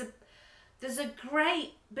 And there's a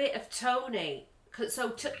great bit of Tony.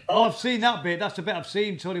 I've seen that bit. That's the bit I've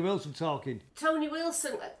seen. Tony Wilson talking. Tony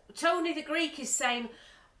the Greek is saying,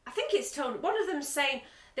 I think it's Tony. One of them's saying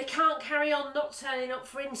they can't carry on not turning up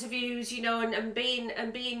for interviews, and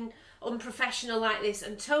being unprofessional like this.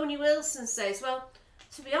 And Tony Wilson says, well,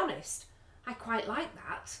 to be honest, I quite like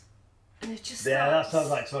that. And it just that sounds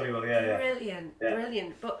like Tony Wilson. Yeah,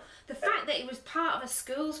 brilliant. But the fact that it was part of a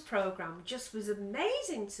schools programme just was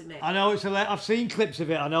amazing to me. I know, it's hilarious. I've seen clips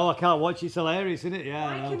of it. I know, I can't watch it. It's hilarious, isn't it?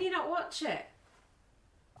 Yeah. Why can you not watch it?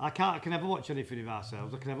 I can never watch anything of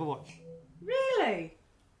ourselves. I can never watch. Really?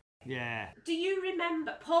 Yeah. Do you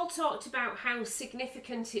remember, Paul talked about how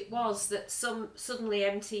significant it was that suddenly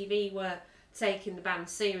MTV were taking the band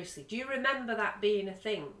seriously. Do you remember that being a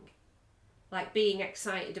thing? Like being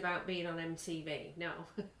excited about being on MTV? No.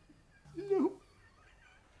 No.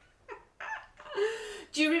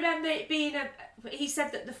 Do you remember it being he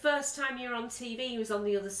said that the first time you were on TV was on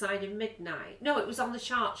The Other Side of Midnight. No, it was on the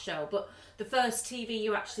chart show, but the first TV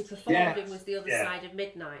you actually performed in was The Other Side of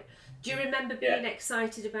Midnight. Do you remember being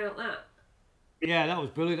excited about that? Yeah, that was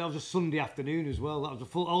brilliant. That was a Sunday afternoon as well. That was a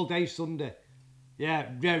full all-day Sunday. Yeah,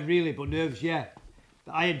 really, but nervous, yeah.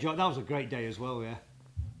 I enjoyed. That was a great day as well,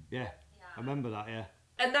 yeah. I remember that, yeah.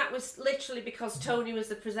 And that was literally because Tony was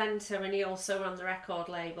the presenter and he also ran the record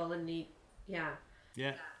label and Yeah.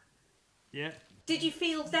 Did you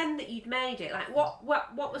feel then that you'd made it? Like, what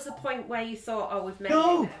was the point where you thought, oh, we've made it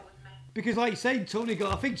now? Because like you say,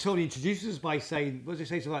 I think Tony introduced us by saying, what does he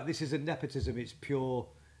say, something like, this isn't nepotism, it's pure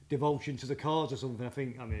devotion to the cause or something.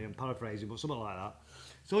 I'm paraphrasing, but something like that.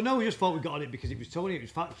 So no, we just thought we got on it because it was Tony, it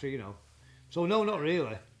was factory, So no, not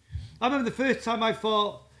really. I remember the first time I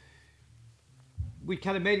thought we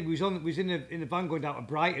kind of made it. We was in the van going down to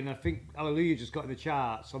Brighton. I think Hallelujah just got in the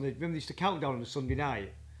charts. Remember they used to countdown on a Sunday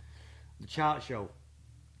night, the chart show,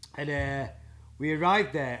 and we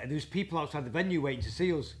arrived there and there was people outside the venue waiting to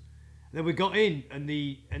see us. And then we got in and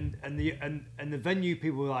the venue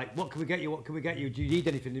people were like, "What can we get you? What can we get you? Do you need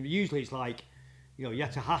anything?" And usually it's like, you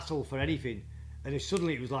had to hassle for anything, and then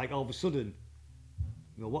suddenly it was like all of a sudden,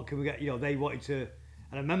 what can we get? They wanted to,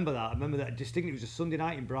 and I remember that distinctly. It was a Sunday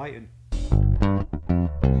night in Brighton.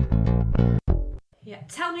 Yeah,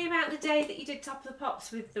 tell me about the day that you did Top of the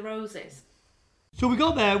Pops with the Roses. So we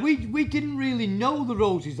got there. We didn't really know the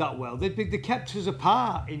Roses that well. They kept us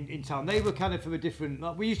apart in town. They were kind of from a different...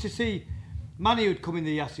 Like, we used to see Manny would come in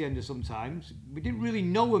the Hacienda sometimes. We didn't really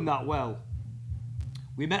know him that well.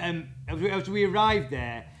 We met him... As we arrived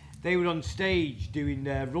there, they were on stage doing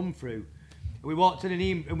their run-through. And we walked in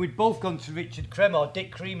and we'd both gone to Richard Creme, or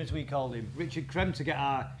Dick Cream as we called him. Richard Creme to get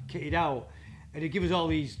our kitted out. And he'd give us all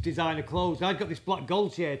these designer clothes. And I'd got this black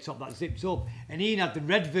Gaultier top that zips up. And Ian had the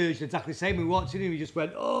red version, exactly the same. We walked in and we just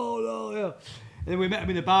went, oh, no, yeah. And then we met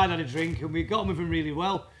him in the bar and had a drink. And we got on with him really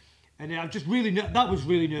well. And I just really, that was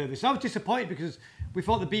really nervous. I was disappointed because we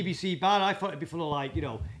thought the BBC bar, I thought it'd be full of like, you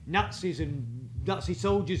know, Nazis and Nazi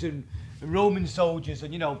soldiers and Roman soldiers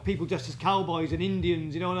and, you know, people dressed as cowboys and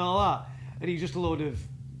Indians, you know, and all that. And he was just a load of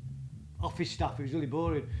office staff. It was really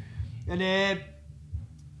boring. And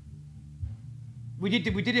we did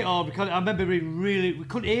it all because I remember we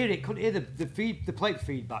couldn't hear it, couldn't hear the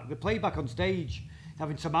playback, the playback on stage,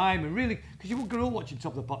 having time and really, because you wouldn't grow up watching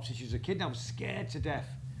Top of the Pops since you was a kid, and I was scared to death,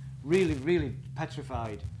 really, really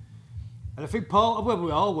petrified. And I think Paul, well,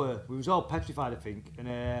 we all were, we was all petrified, I think.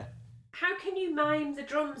 And how can you mime the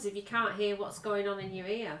drums if you can't hear what's going on in your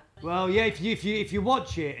ear? well, yeah, if you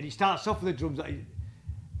watch it and it starts off with the drums,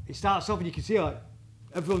 it starts off and you can see like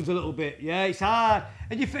everyone's a little bit, yeah, it's hard,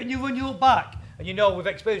 and when you look back. And you know, with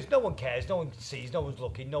experience, no one cares, no one sees, no one's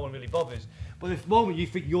looking, no one really bothers. But the moment you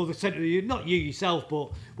think you're the centre of the, not you yourself, but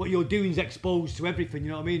what you're doing is exposed to everything, you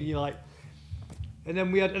know what I mean? And you're like, and then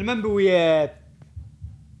I remember we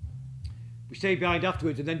stayed behind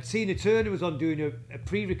afterwards, and then Tina Turner was on doing a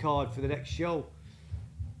pre-record for the next show.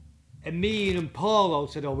 And me and Paul all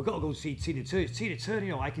said, oh, we've got to go and see Tina Turner. It's Tina Turner,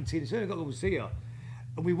 you know, I can Tina Turner, I've got to go and see her.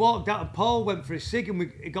 And we walked out, and Paul went for a cig, and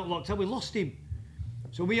it got locked out, we lost him.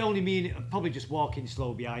 So probably just walking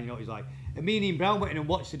slow behind, you know what he's like. And me and Ian Brown went in and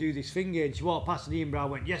watched her do this finger, and she walked past and Ian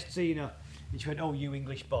Brown went, yes, Tina. And she went, oh, you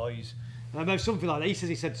English boys. And I remember something like that. He says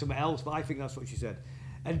he said something else, but I think that's what she said.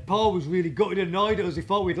 And Paul was really gutted and annoyed at us. He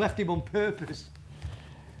thought we'd left him on purpose.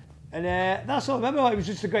 And that's all I remember. It was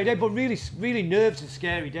just a great day, but really, really nervous and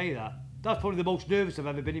scary day, that. That's probably the most nervous I've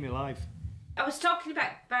ever been in my life. I was talking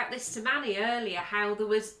about this to Manny earlier, how there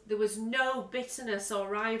was no bitterness or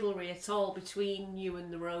rivalry at all between you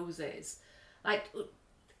and the Roses. Like,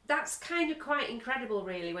 that's kind of quite incredible,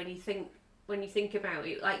 really, when you think about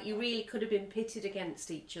it. Like, you really could have been pitted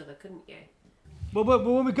against each other, couldn't you? Well, but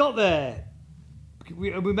when we got there,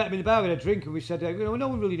 we met him in the bar with a drink, and we said, you know, no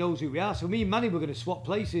one really knows who we are. So me and Manny were going to swap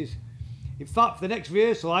places. In fact, for the next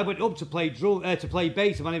rehearsal, I went up to play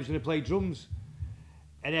bass, and Manny was going to play drums.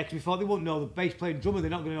 And cause we thought they wouldn't know the bass player and drummer,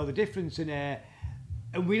 they're not going to know the difference. And I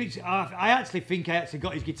actually think I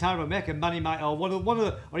got his guitar on Mecca, and Manny might, or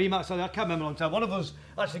he might say, I can't remember a long time. One of us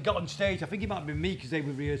actually got on stage, I think it might have been me because they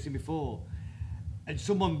were rehearsing before. And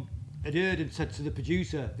someone had heard and said to the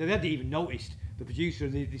producer, they hadn't even noticed, the producer,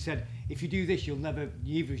 and they said, if you do this, you'll never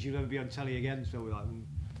be on telly again. So we're like,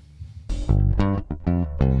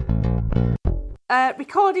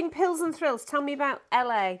 Recording Pills and Thrills, tell me about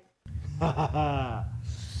LA.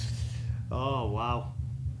 Oh, wow.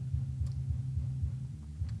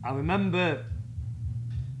 I remember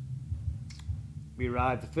we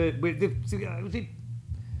arrived, he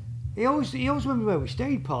always remember where we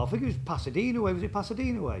stayed, Paul. I think it was Pasadena way. Was it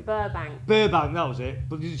Pasadena way? Burbank, that was it.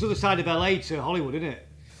 But it's the other side of LA to Hollywood, isn't it?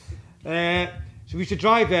 So we used to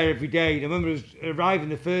drive there every day. And I remember arriving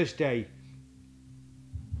the first day,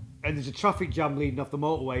 and there's a traffic jam leading off the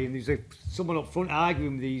motorway, and there's someone up front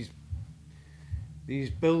arguing with these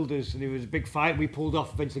builders, and there was a big fight. We pulled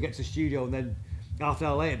off, eventually get to the studio, and then half an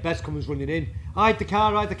hour later, Bez comes running in. I had the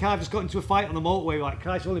car, just got into a fight on the motorway. Like,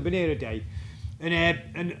 Christ, I've only been here a day.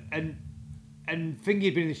 And Fingy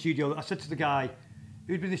had been in the studio. I said to the guy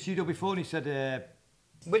who'd been in the studio before, and he said,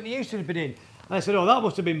 Whitney Houston had been in. And I said, oh, that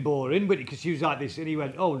must have been boring, Whitney, because she was like this. And he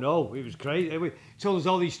went, oh no, it was crazy. He told us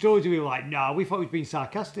all these stories, and we were like, no, we thought he was being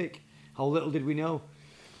sarcastic. How little did we know.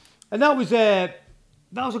 And that was a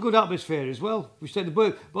good atmosphere as well. We stayed at the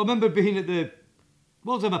But I remember being at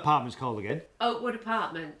what was them apartments called again? Oakwood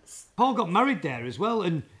Apartments. Paul got married there as well,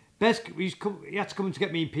 and Bez, he had to come in to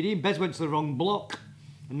get me and PD, and Bez went to the wrong block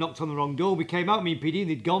and knocked on the wrong door. We came out, me and PD, and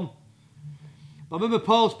they'd gone. But I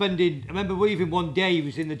remember leaving one day, he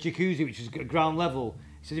was in the jacuzzi, which was at ground level.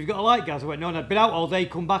 He said, have you got a light, Gaz? I went, no, and I'd been out all day,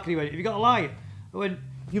 come back, and he went, have you got a light? I went,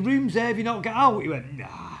 your room's there, have you not got out? He went,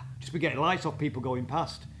 nah, just be getting lights off people going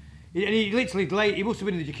past. And he literally delayed, he must have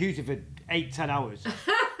been in the jacuzzi for 8-10 hours.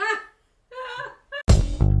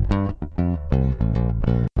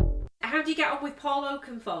 How do you get on with Paul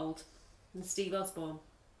Oakenfold and Steve Osborne?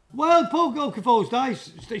 Well, Paul Oakenfold's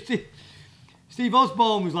nice. Steve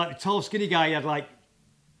Osborne was like the tall, skinny guy. He had like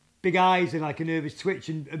big eyes and like a nervous twitch,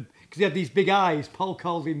 and because he had these big eyes, Paul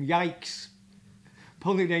called him Yikes.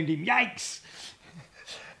 Paul nicknamed him Yikes.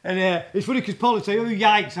 And it's funny because Paul would say, "Oh,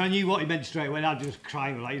 yikes!" and I knew what he meant straight away. And I'd just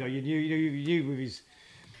crying, like, you knew with his.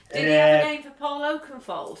 Did he have a name for Paul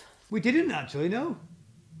Oakenfold? We didn't actually, no,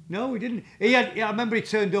 we didn't. He had. I remember he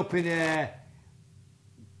turned up in.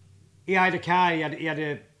 He had a car. He had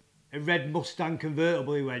a red Mustang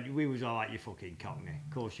convertible. We was all like, "You fucking cockney,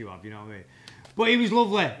 of course you have," you know what I mean. But he was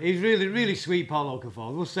lovely. He was really, really sweet, Paul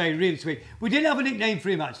Oakenfold. We'll say really sweet. We didn't have a nickname for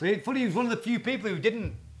him actually. Funny, he was one of the few people who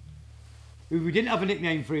didn't. We didn't have a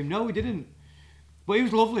nickname for him. No, we didn't. But he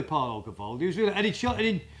was lovely, Paul Oakenfold. He was really, and he shot.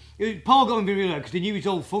 Paul got on really well because he knew his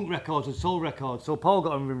old funk records and soul records. So Paul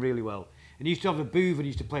got on really well. And he used to have a booth and he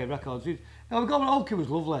used to play records. We got on. Oaken was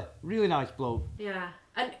lovely. Really nice bloke. Yeah.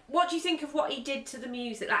 And what do you think of what he did to the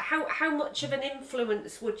music? Like, how much of an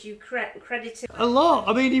influence would you credit him? A lot.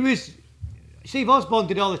 I mean, he was. Steve Osborne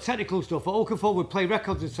did all the technical stuff, but Oakenfold would play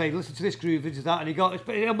records and say, "Listen to this groove, listen to that," and he got.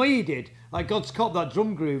 And what he did, like God's Cop, that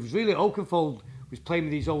drum groove was really Oakenfold was playing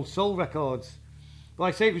with these old soul records. But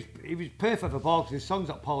I say it was perfect for Paul because the songs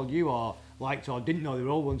that Paul knew or liked or didn't know they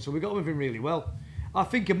were old ones, so we got with him really well. I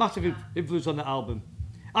think a massive influence on that album.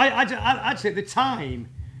 I'd say at the time,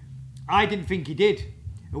 I didn't think he did,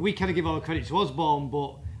 and we kind of give all the credit to Osborne,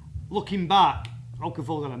 but looking back,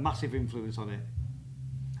 Oakenfold had a massive influence on it.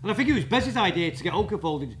 And I think it was Bez's idea to get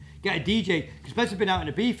Oakenfold and get a DJ, because Bez had been out in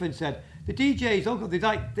a beef and said, the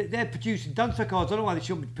DJs, they're producing dance records, I don't know why they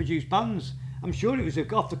shouldn't produce bands. I'm sure it was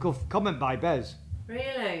an off-the-cuff comment by Bez.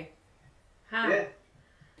 Really? How? Yeah.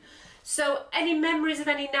 So, any memories of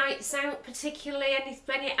any nights out, particularly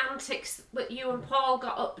any antics that you and Paul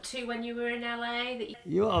got up to when you were in LA?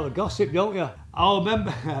 You all the gossip, don't you? I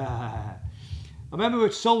remember. I remember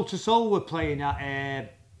with Soul to Soul were playing at.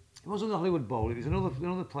 It wasn't the Hollywood Bowl. It was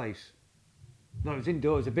another place. No, it was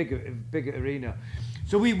indoors. A big arena.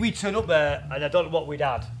 So we turned up there, and I don't know what we'd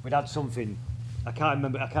had. We'd had something. I can't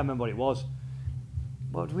remember what it was.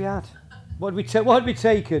 What had we had? What had we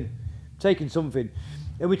taken? Taken something.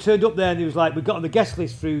 And we turned up there, and it was like we got on the guest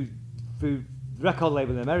list through the record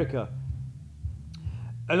label in America.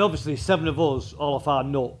 And obviously 7 of us, all off our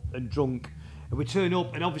nut and drunk, and we turn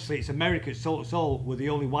up, and obviously it's America, Soul to Soul, we're the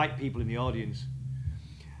only white people in the audience.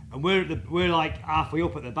 And we're like halfway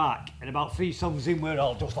up at the back, and about 3 songs in, we're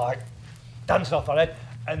all just like dancing off our head,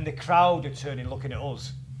 and the crowd are turning, looking at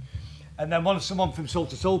us. And then someone from Soul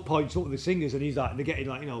to Soul points up to the singers, and he's like, they're getting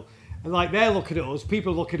like, you know, and like they're looking at us,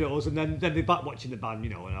 people are looking at us, and then they're back watching the band, you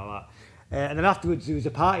know, and all that. And then afterwards, there was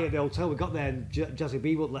a party at the hotel. We got there, and Jazzy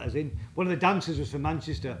B wouldn't let us in. One of the dancers was from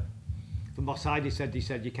Manchester. From what side he said,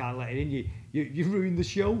 you can't let it in. You ruined the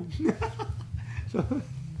show.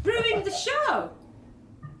 Ruined the show?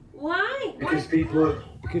 Why?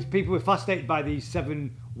 Because people were fascinated by these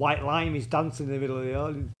 7 white limeys dancing in the middle of the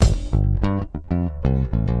audience.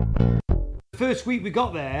 The first week we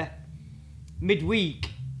got there, midweek,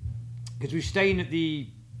 because we were staying at the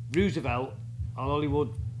Roosevelt on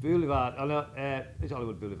Hollywood Boulevard. It's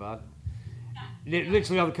Hollywood Boulevard.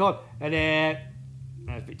 Literally on the corner. And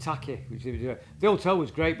it's a bit tacky. The hotel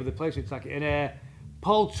was great, but the place was tacky. And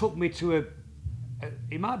Paul took me to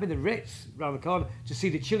it might have been the Ritz around the corner to see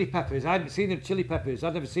the Chili Peppers. I hadn't seen the Chili Peppers.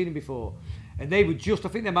 I'd never seen them before. And they were I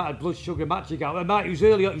think they might have Blood Sugar Magic out. It was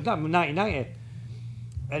early, it was 1990.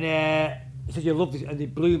 And he said, "You love this," and they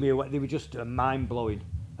blew me away. They were just mind-blowing.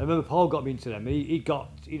 I remember Paul got me into them. He'd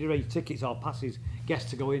arranged tickets or passes,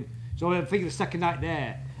 guests to go in. So I'm thinking the second night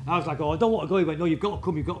there, I was like, "Oh, I don't want to go." He went, "No, you've got to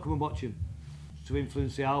come and watch them." To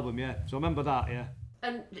influence the album, yeah. So I remember that, yeah.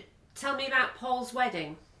 And tell me about Paul's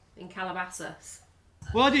wedding in Calabasas.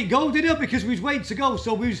 Well, I didn't go, did I? Because we was waiting to go.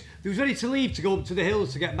 So we was ready to leave to go up to the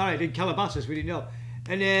hills to get married in Calabasas. We didn't know.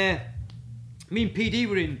 And me and PD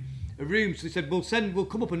were in a room, so they said, we'll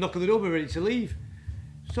come up and knock on the door, we're ready to leave.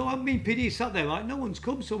 So me and PD sat there like, no one's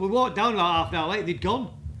come. So we walked down about half an hour later, they'd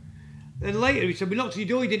gone. Then later he said, we knocked on your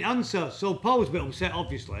door, he didn't answer. So Paul was a bit upset,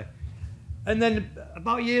 obviously. And then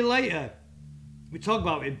about a year later, we talked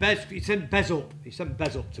about it. He sent Bez up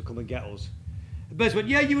to come and get us. And Bez went,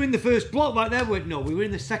 "Yeah, you were in the first block right there." We went, "No, we were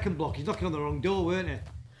in the second block. He's knocking on the wrong door, weren't he?"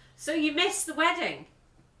 So you missed the wedding?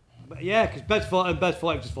 But yeah, because Bez thought it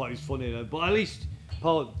was funny, you know? But at least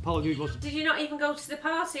Paul knew it wasn't. Did you not even go to the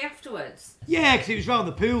party afterwards? Yeah, because it was round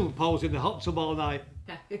the pool and Paul was in the hot tub all night.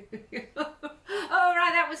 Oh,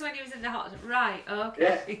 right, that was when he was in the hot tub. Right,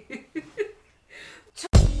 okay. Yeah.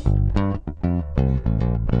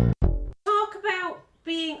 Talk about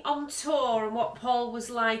being on tour and what Paul was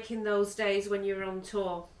like in those days when you were on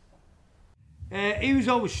tour. He was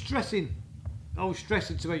always stressing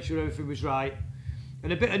to make sure everything was right,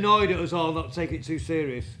 and a bit annoyed at us all not taking it too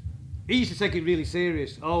serious. He used to take it really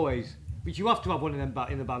serious, always. But you have to have one of them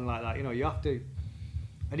in the band like that, you know, you have to.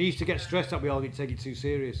 And he used to get stressed that we all didn't take it too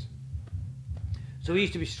serious. So he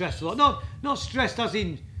used to be stressed a lot. Not stressed as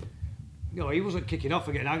in, you know, he wasn't kicking off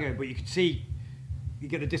or getting angry, but you could see, you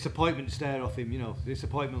get the disappointment stare off him, you know, the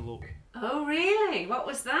disappointment look. Oh, really? What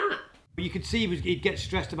was that? But you could see he'd get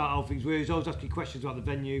stressed about how things were. He was always asking questions about the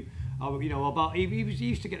venue, or, you know, about he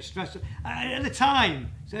used to get stressed at the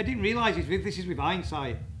time. So I didn't realise this is with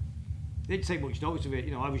hindsight. I didn't take much notice of it.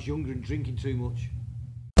 You know, I was younger and drinking too much.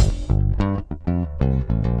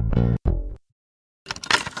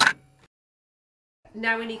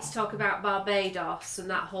 Now we need to talk about Barbados and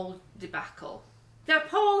that whole debacle. Now,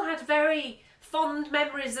 Paul had very fond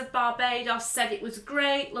memories of Barbados, said it was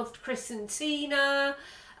great, loved Chris and Tina,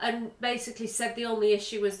 and basically said the only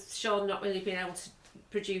issue was Sean not really being able to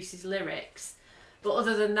produce his lyrics. But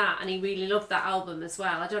other than that, and he really loved that album as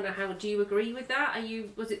well. I don't know how, do you agree with that?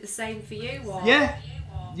 Was it the same for you? Or? Yeah.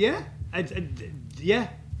 Yeah. Yeah.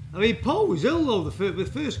 I mean, Paul was ill though. The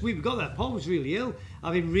first week we got there, Paul was really ill,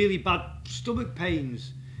 having really bad stomach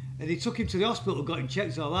pains. And they took him to the hospital, got him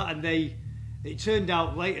checked and all that, and it turned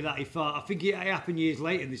out later that I think it happened years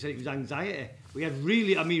later, and they said it was anxiety. We had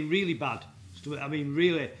really bad stomach,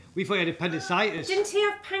 really, we thought he had appendicitis. Didn't he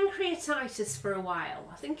have pancreatitis for a while?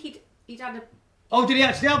 I think he'd had a... Oh, did he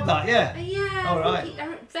actually have that? Yeah. Yeah, All right.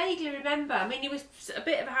 I vaguely remember. I mean, he was a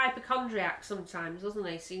bit of a hypochondriac sometimes, wasn't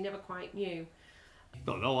he? So you never quite knew.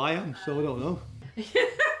 Don't know, I am, so I don't know.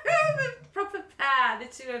 Proper pair, the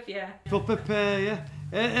two of you. Proper pair, yeah.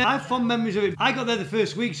 I have fond memories of it. I got there the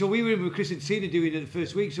first week, so we were in with Chris and Tina doing it the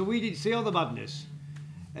first week, so we didn't see all the madness.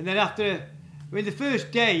 And then the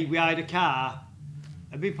first day we hired a car,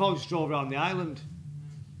 and me and Paul just drove around the island.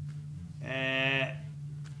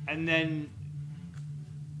 And then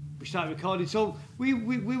we started recording. So we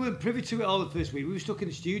weren't privy to it all the first week. We were stuck in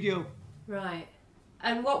the studio. Right.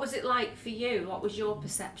 And what was it like for you? What was your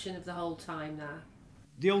perception of the whole time there?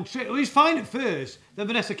 The old trip, it was fine at first. Then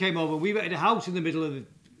Vanessa came over. We rented a house in the middle of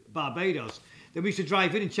Barbados. Then we used to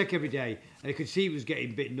drive in and check every day. And I could see it was getting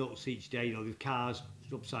a bit nuts each day, you know, with cars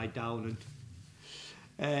upside down.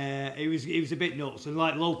 And it was a bit nuts. And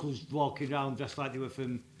like locals walking around dressed like they were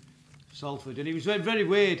from Salford. And it was very, very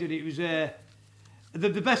weird. And it was... the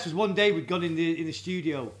best was one day we'd gone in the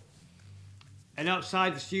studio. And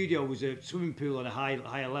outside the studio was a swimming pool on a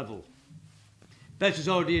higher level. Bez was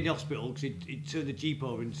already in the hospital because he'd turned the Jeep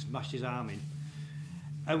over and smashed his arm in.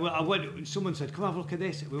 And I went, and someone said, come have a look at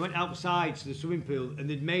this. And we went outside to the swimming pool and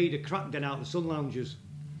they'd made a crack den out of the sun loungers.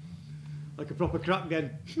 Like a proper crack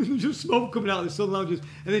den. Just smoke coming out of the sun loungers.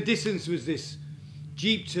 And the distance was this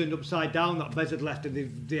Jeep turned upside down that Bez had left,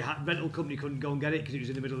 and the rental company couldn't go and get it because it was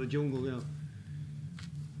in the middle of the jungle, you know.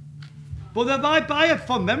 But I had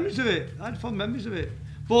fond memories of it.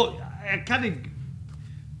 But I kind of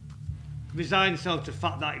resigned myself to the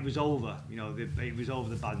fact that it was over. You know, it was over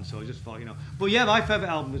the band, so I just thought, you know. But yeah, my favourite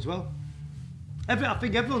album as well. I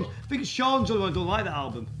think Sean's the only one who don't like that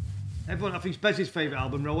album. I think it's Bez's favourite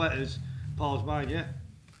album, Rowetta's, Paul's mine, yeah.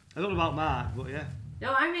 I don't know about Mark, but yeah.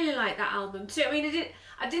 No, I really like that album too. I mean,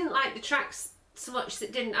 I didn't like the tracks so much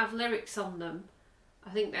that didn't have lyrics on them. I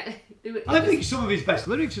think that... I think some of his best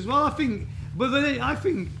lyrics as well. I think,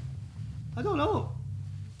 I don't know.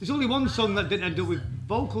 There's only one song that didn't end up with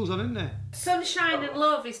vocals on, isn't there? Sunshine and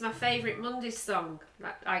Love is my favourite Mondays song.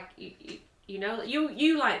 You know,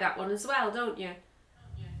 you like that one as well, don't you?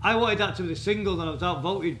 I wanted that to be the single, and I was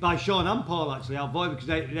outvoted by Sean and Paul, actually, outvoted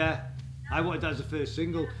because I wanted that as the first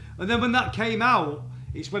single. And then when that came out,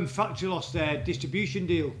 it's when Factory lost their distribution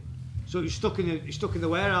deal. So it was stuck in the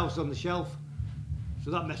warehouse on the shelf. So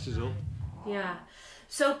that messed us up. Yeah.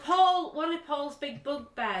 So one of Paul's big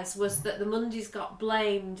bugbears was that the Mondays got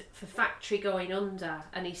blamed for Factory going under,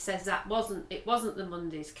 and he says it wasn't the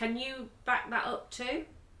Mondays. Can you back that up too?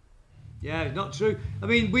 Yeah, not true. I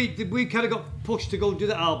mean, we kind of got pushed to go and do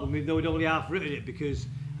that album, even though we'd only half written it, because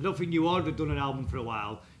I don't think New Order had done an album for a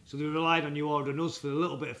while. So they relied on New Order and us for a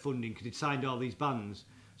little bit of funding because they'd signed all these bands.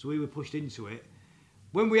 So we were pushed into it.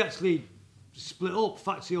 When we actually split up,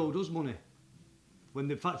 Factory owed us money. When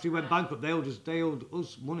the Factory went bankrupt, they owed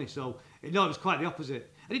us money. So it was quite the opposite.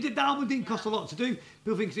 And the album didn't cost a lot to do.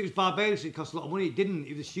 People think it was Barbados, it cost a lot of money. It didn't.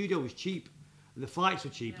 The studio was cheap, and the flights were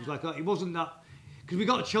cheap. It was like it wasn't that, because we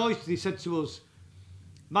got a choice. They said to us,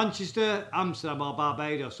 Manchester, Amsterdam, or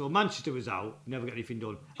Barbados. So Manchester was out, never got anything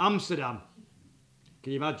done. Amsterdam,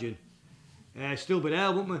 can you imagine? Still be there,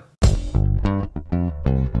 wouldn't we?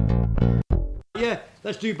 Yeah,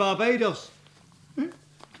 let's do Barbados.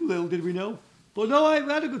 Little did we know. But no, I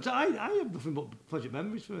had a good time. I have nothing but pleasant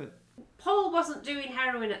memories from it. Paul wasn't doing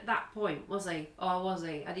heroin at that point, was he? Or was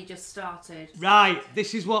he? Had he just started? Right,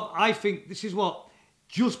 this is what I think,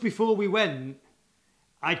 just before we went,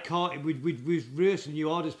 I'd caught him, we rehearsed a New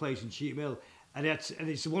Orders place in Cheetham Hill, and it's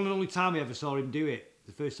the one and only time I ever saw him do it,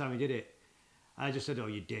 the first time he did it. And I just said, "Oh,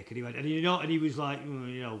 you dick," and he went, and he was like,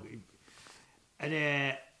 and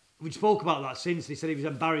we spoke about that since, and he said he was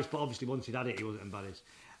embarrassed, but obviously once he'd had it, he wasn't embarrassed.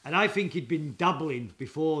 And I think he'd been dabbling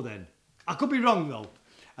before then. I could be wrong though.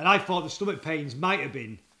 And I thought the stomach pains might have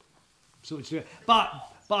been something to do. But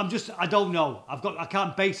I don't know. I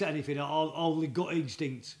can't base it on anything. All the gut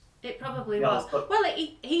instinct. It probably was. Well,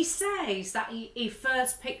 he says that he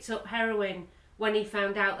first picked up heroin when he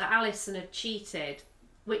found out that Alison had cheated,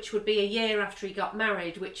 which would be a year after he got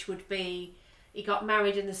married, which would be, he got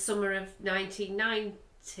married in the summer of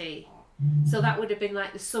 1990. So that would have been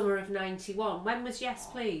like the summer of 91. When was Yes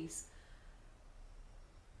Please?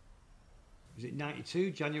 Was it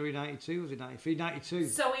 92? January 92? Was it 93? 92.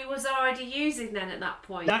 So he was already using then at that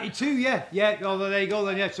point? 92, yeah. Yeah, oh, there you go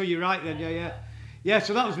then, yeah. So you're right then, yeah. Yeah,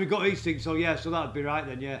 so that was my gut instinct, so yeah, so that would be right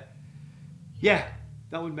then, yeah. Yeah,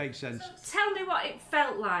 that would make sense. So tell me what it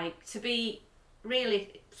felt like to be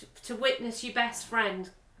really, to witness your best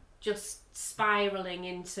friend just spiralling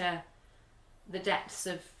into the depths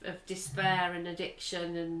of despair and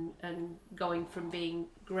addiction and going from being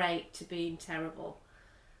great to being terrible.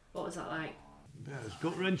 What was that like? Yeah, it was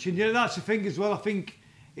gut-wrenching. Yeah, that's the thing as well. I think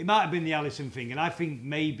it might have been the Alison thing, and I think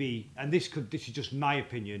maybe, and this is just my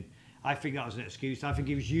opinion, I think that was an excuse. I think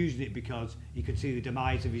he was using it because he could see the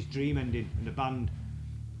demise of his dream ending in the band,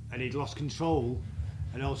 and he'd lost control,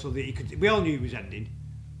 and also that we all knew it was ending,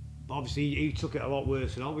 but obviously he took it a lot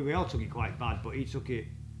worse than all. We all took it quite bad, but he took it.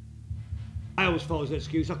 I always thought it was an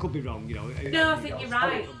excuse. I could be wrong, No, I think you're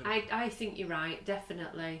right. I think you're right,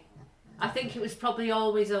 definitely. I think it was probably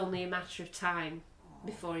always only a matter of time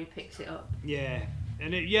before he picked it up. Yeah,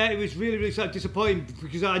 and it was really, really sort of disappointing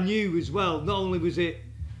because I knew as well, not only was it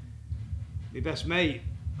my best mate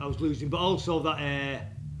I was losing, but also that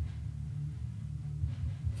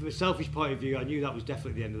from a selfish point of view, I knew that was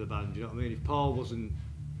definitely the end of the band, you know what I mean? If Paul wasn't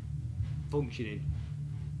functioning,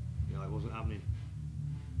 it wasn't happening.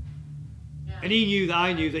 Yeah. And he knew that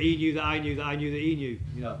I knew that he knew that I knew that I knew that he knew,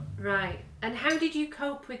 Right. And how did you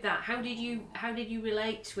cope with that? How did you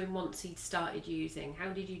relate to him once he'd started using? How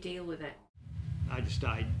did you deal with it? I just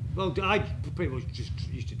started. Well, I pretty much just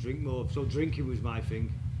used to drink more, so drinking was my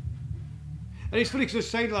thing. And it's funny because I was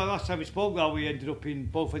saying like last time we spoke, that we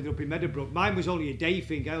both ended up in Meadowbrook. Mine was only a day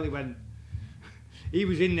thing. I only went. He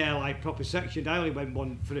was in there like proper sectioned. I only went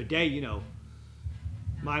one for a day,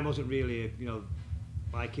 Mine wasn't really,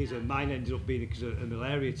 like his. And mine ended up being because a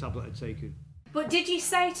malaria tablet I'd taken. But did you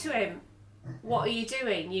say to him, "What are you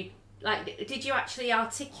doing?" Did you actually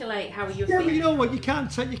articulate how you were feeling? Yeah, but you know what? You can't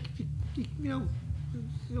tell. You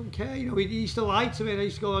don't care. He used to lie to me, and I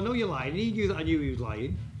used to go, "I know you're lying." And he knew that I knew he was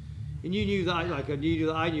lying, and you knew that I knew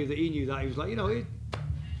that I knew that he knew that he was like,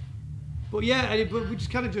 But yeah, but we just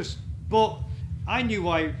kind of But I knew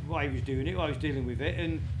why he was doing it, why I was dealing with it,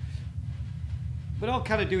 and we're all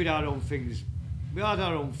kind of doing our own things. We had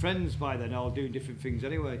our own friends by then, all doing different things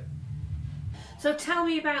anyway. So tell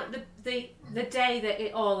me about the day that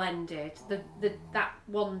it all ended. That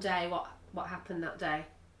one day. What happened that day?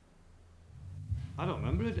 I don't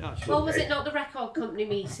remember it actually. Well, was it not the record company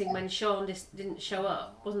meeting when Sean didn't show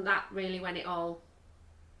up? Wasn't that really when it all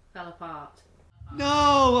fell apart?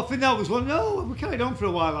 No, I think that was one. No, we carried on for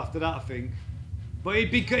a while after that, I think. But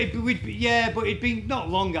it'd been not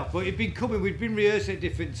long after. But it'd been coming. We'd been rehearsing at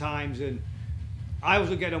different times, and I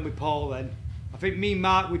wasn't getting on with Paul then. I think me and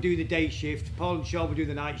Mark were doing the day shift. Paul and Sean were doing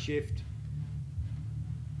the night shift.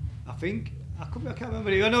 I think. I can't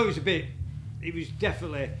remember. I know it was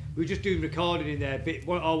definitely, we were just doing recording in there,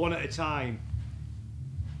 one at a time.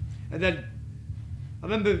 And then, I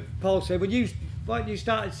remember Paul saying, why didn't you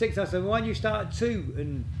start at 6? I said, why didn't you start at 2?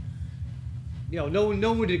 And, no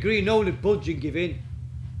one would agree, no one would budge and give in.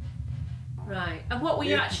 Right. And what were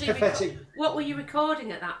you what were you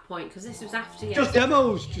recording at that point? Because this was after you. Just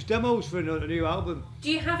demos for a new album.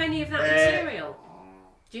 Do you have any of that material?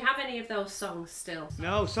 Do you have any of those songs still?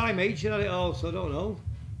 No, Simon H had it all, so I don't know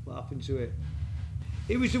what happened to it.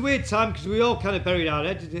 It was a weird time because we all kind of buried our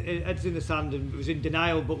heads in the sand and was in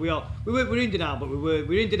denial. But we were in denial, but we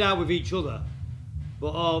were in denial with each other.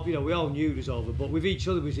 But we all knew it was over. But with each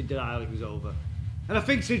other, we was in denial it was over. And I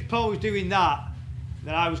think since Paul was doing that,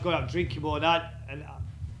 then I was going out drinking more. And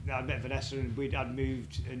I met Vanessa and I'd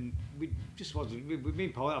moved, and we just wasn't. Me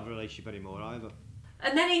and Paul didn't have a relationship anymore either.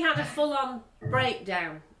 And then he had a full-on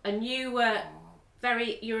breakdown, and you were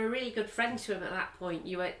you were a really good friend to him at that point.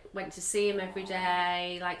 You went to see him every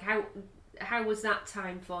day. Like, how was that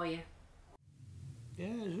time for you? Yeah,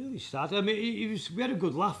 it was really sad. I mean, we had a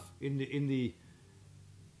good laugh in the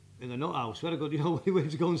nut house. We had a good, when we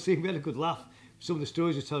went to go and see him, we had a good laugh. Some of the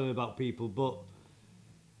stories he was telling about people, but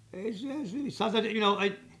it was really sad.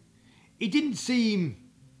 He didn't seem,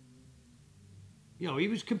 he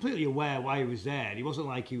was completely aware why he was there. He wasn't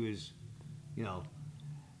like he was,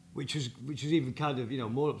 which was even kind of,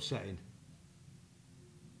 more upsetting.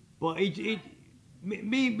 But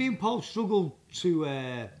me and Paul struggled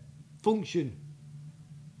to function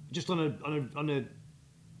just on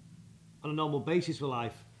a normal basis for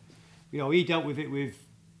life. He dealt with it with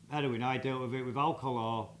heroin, I dealt with it with alcohol,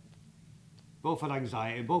 or both had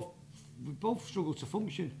anxiety, we both struggled to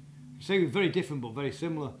function. So we're very different but very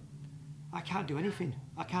similar. I can't do anything.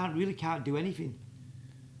 I really can't do anything.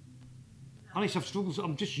 Honestly, I've struggled,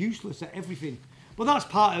 I'm just useless at everything. But that's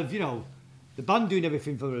part of, the band doing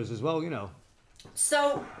everything for us as well,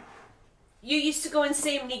 So, you used to go and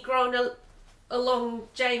see him and he'd grown a long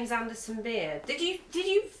James Anderson beard. Did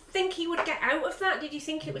you think he would get out of that? Did you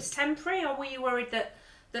think it was temporary, or were you worried that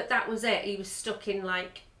was it? He was stuck in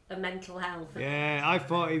like a mental health. Yeah, I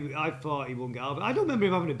thought he wouldn't get out of it. I don't remember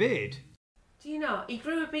him having a beard. Do you know? He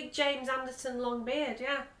grew a big James Anderson long beard.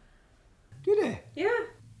 Yeah. Did he? Yeah.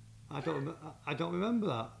 I don't remember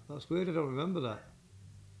that. That's weird. I don't remember that.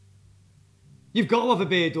 You've got to have a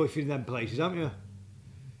beard though if you're in them places, haven't you?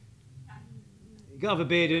 You got to have a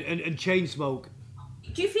beard and chain smoke.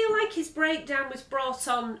 Do you feel like his breakdown was brought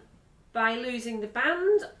on by losing the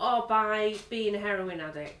band or by being a heroin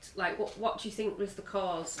addict? Like, what do you think was the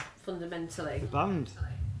cause fundamentally? The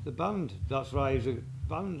band. That's right. It was a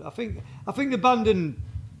band. I think the band, and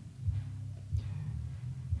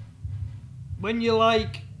when you're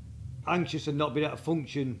like anxious and not being able to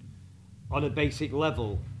function on a basic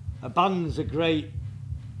level, a band's a great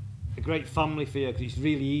family for you because it's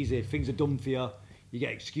really easy. Things are done for you. You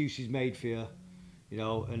get excuses made for you,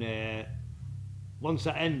 and once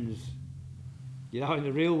that ends, you're out in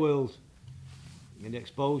the real world and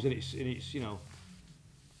exposed, and it's.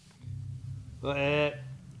 But I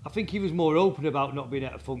think he was more open about not being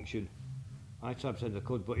able to function. I tried to pretend I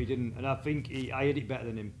could, but he didn't, and I think I had it better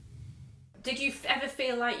than him. Did you ever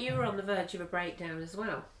feel like you were on the verge of a breakdown as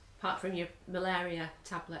well, apart from your malaria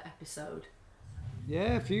tablet episode?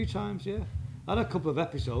 Yeah, a few times, yeah. I had a couple of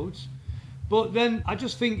episodes. But then I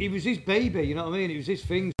just think it was his baby, you know what I mean? It was his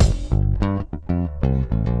thing.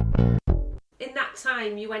 In that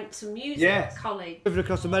time, you went to music college. Living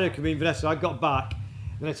across America, me and Vanessa, I got back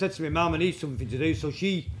and I said to my mum, I need something to do. So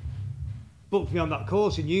she booked me on that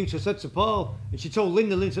course in Unity. I said to Paul, and she told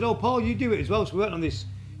Linda, Linda said, oh, Paul, you do it as well. So we went on this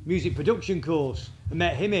music production course and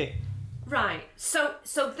met him it. Right. So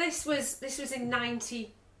this was in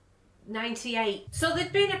 1998. So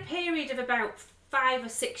there'd been a period of about 5 or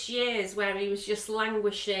 6 years where he was just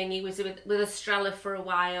languishing. He was with Estrella for a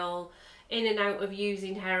while, in and out of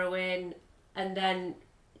using heroin, and then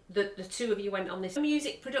the two of you went on this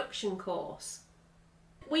music production course.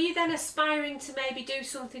 Were you then aspiring to maybe do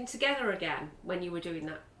something together again when you were doing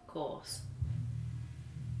that course?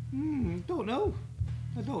 Don't know.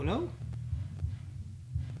 I don't know.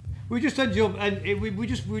 We just ended up, and we were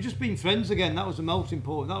just being friends again. That was the most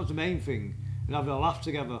important. That was the main thing, and having a laugh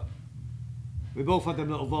together. We both had them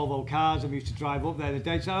little Volvo cars, and we used to drive up there the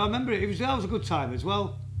day. So I remember that was a good time as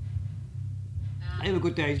well. They were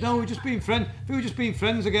good days. No, we were just being friends. We were just being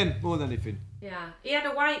friends again more than anything. Yeah, he had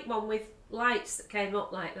a white one with lights that came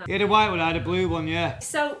up like that. He had a white one. I had a blue one. Yeah.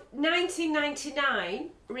 So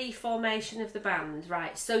 1999 reformation of the band,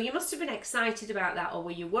 right? So you must have been excited about that, or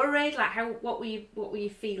were you worried? Like, what were your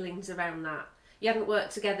feelings around that? You hadn't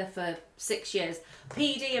worked together for 6 years.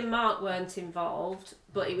 PD and Mark weren't involved,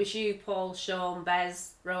 but it was you, Paul, Sean,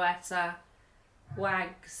 Bez, Rowetta,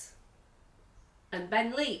 Wags, and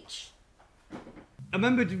Ben Leach. I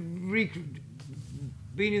remember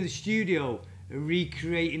being in the studio and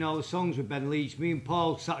recreating all the songs with Ben Leach. Me and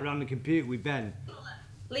Paul sat around the computer with Ben.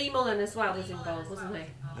 Lee Mullen as well was involved, wasn't he?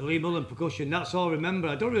 And Lee Mullen percussion, that's all I remember.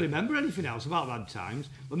 I don't really remember anything else about bad times.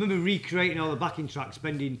 I remember recreating all the backing tracks,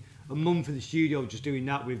 spending a month in the studio just doing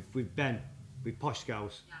that with Ben, with Posh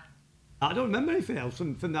Scouse. I don't remember anything else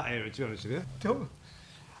from that era, to be honest with you.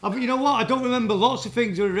 You know what? I don't remember lots of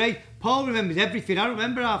things. Paul remembers everything. I don't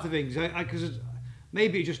remember half the things because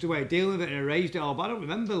maybe it's just a way of dealing with it and erased it all. But I don't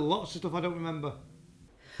remember lots of stuff. I don't remember.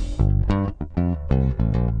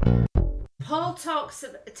 Paul tells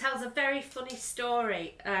a very funny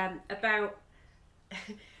story about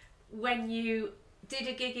when you did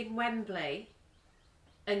a gig in Wembley,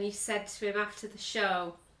 and you said to him after the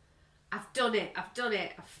show, I've done it.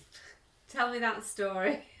 Tell me that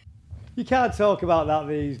story. You can't talk about that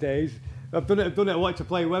these days. I've done it. I wanted to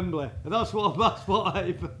play Wembley, and that's what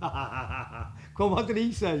I. Come on, what did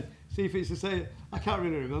he say? See if it's the same. I can't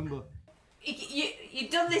really remember. You'd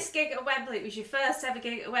done this gig at Wembley. It was your first ever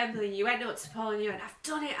gig at Wembley. And you went up to Paul and you went, I've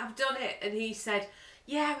done it. And he said,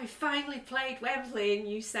 yeah, we finally played Wembley. And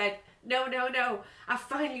you said, no. I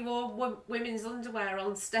finally wore women's underwear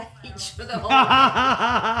on stage for the whole.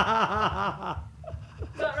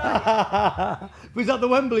 Is that right? Was that the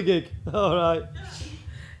Wembley gig? All right.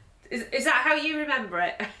 Is that how you remember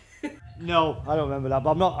it? No, I don't remember that.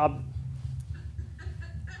 But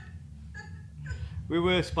we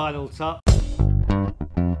were Spinal Tap.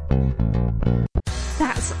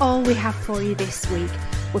 That's all we have for you this week.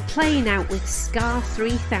 We're playing out with Scar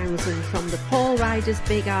 3000 from the Paul Ryder's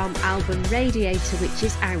Big Arm album Radiator, which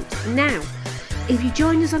is out now. If you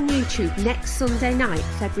join us on YouTube next Sunday night,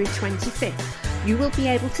 February 25th, you will be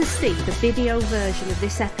able to see the video version of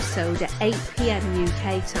this episode at 8 PM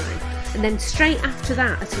UK time. And then straight after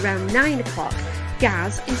that, at around 9 o'clock,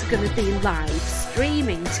 Gaz is going to be live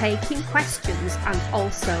streaming, taking questions and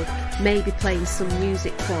also maybe playing some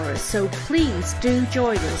music for us. So please do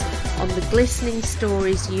join us on the Glistening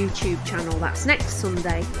Stories YouTube channel. That's next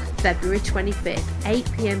Sunday, February 25th,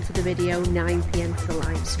 8 PM for the video, 9 PM for the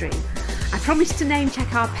live stream. I promised to name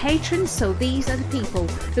check our patrons, so these are the people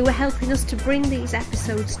who are helping us to bring these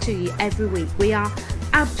episodes to you every week. We are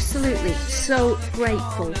absolutely so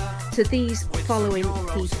grateful to these following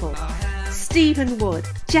people: Stephen Wood,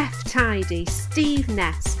 Jeff Tidy, Steve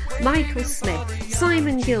Ness, Michael Smith,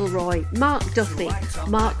 Simon Gilroy, Mark Duffy,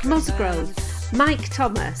 Mark Musgrove, Mike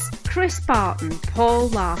Thomas, Chris Barton, Paul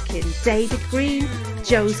Larkin, David Green,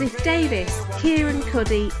 Joseph Davis, Kieran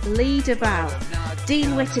Cuddy, Lee Duval,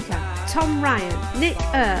 Dean Whittaker, Tom Ryan, Nick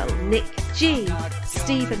Earl, Nick G,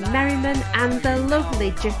 Stephen Merriman and the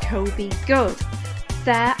lovely Jacoby Good.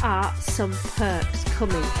 There are some perks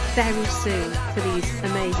coming very soon for these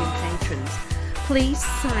amazing patrons. Please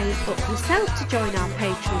sign up yourself to join our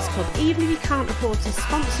Patrons Club. Even if you can't afford to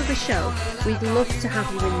sponsor the show, we'd love to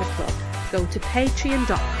have you in the club. Go to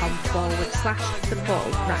patreon.com/The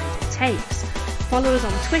Paul Ryder Tapes. Follow us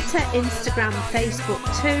on Twitter, Instagram, Facebook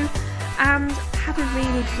too, and have a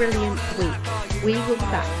really brilliant week. We will be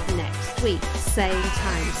back next week, same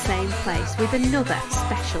time, same place, with another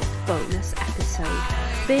special bonus episode.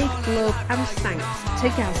 Big love and thanks to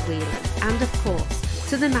Gaz Whelan, and of course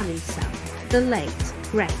to the man himself, the late,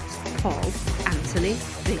 great Paul Anthony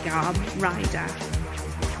Big Arm Ryder.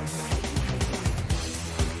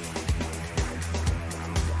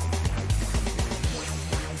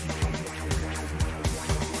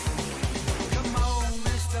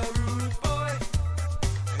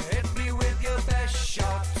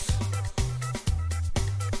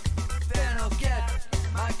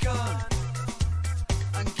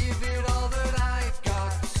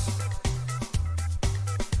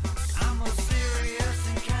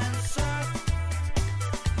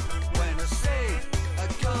 When I say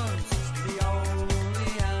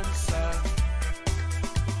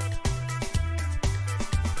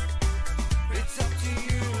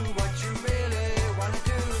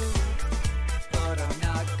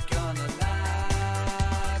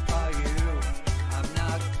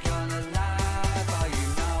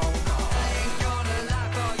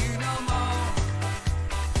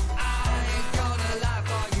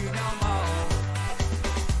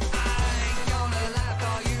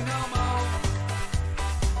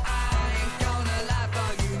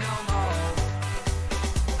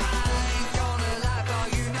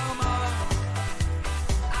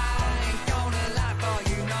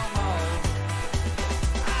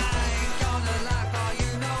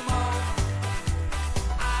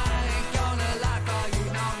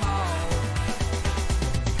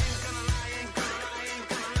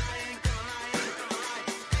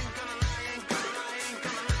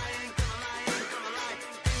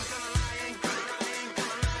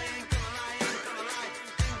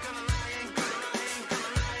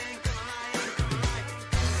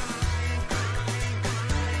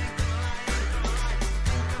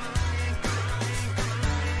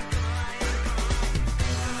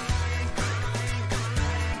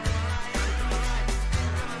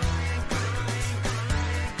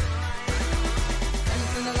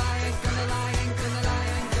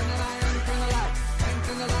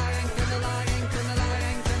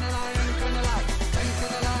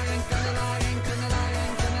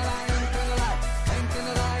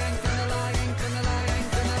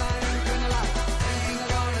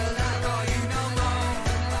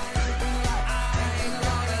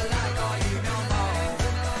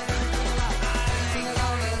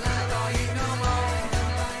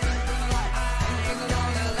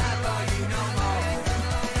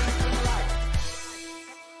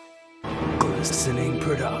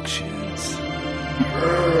Productions.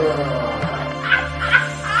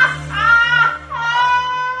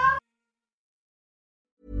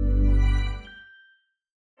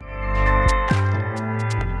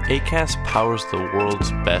 Acast powers the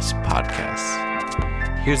world's best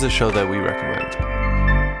podcasts. Here's a show that we recommend.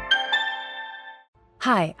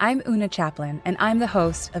 Hi, I'm Una Chaplin, and I'm the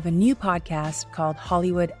host of a new podcast called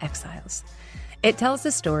Hollywood Exiles. It tells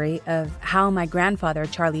the story of how my grandfather,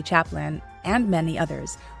 Charlie Chaplin, and many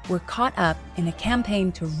others were caught up in a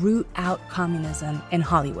campaign to root out communism in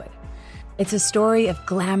Hollywood. It's a story of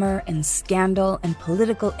glamour and scandal and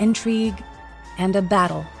political intrigue and a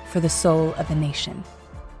battle for the soul of a nation.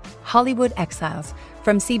 Hollywood Exiles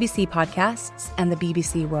from CBC Podcasts and the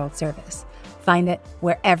BBC World Service. Find it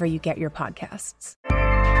wherever you get your podcasts.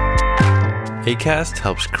 Acast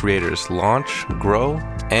helps creators launch, grow,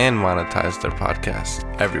 and monetize their podcasts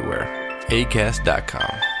everywhere.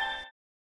 Acast.com.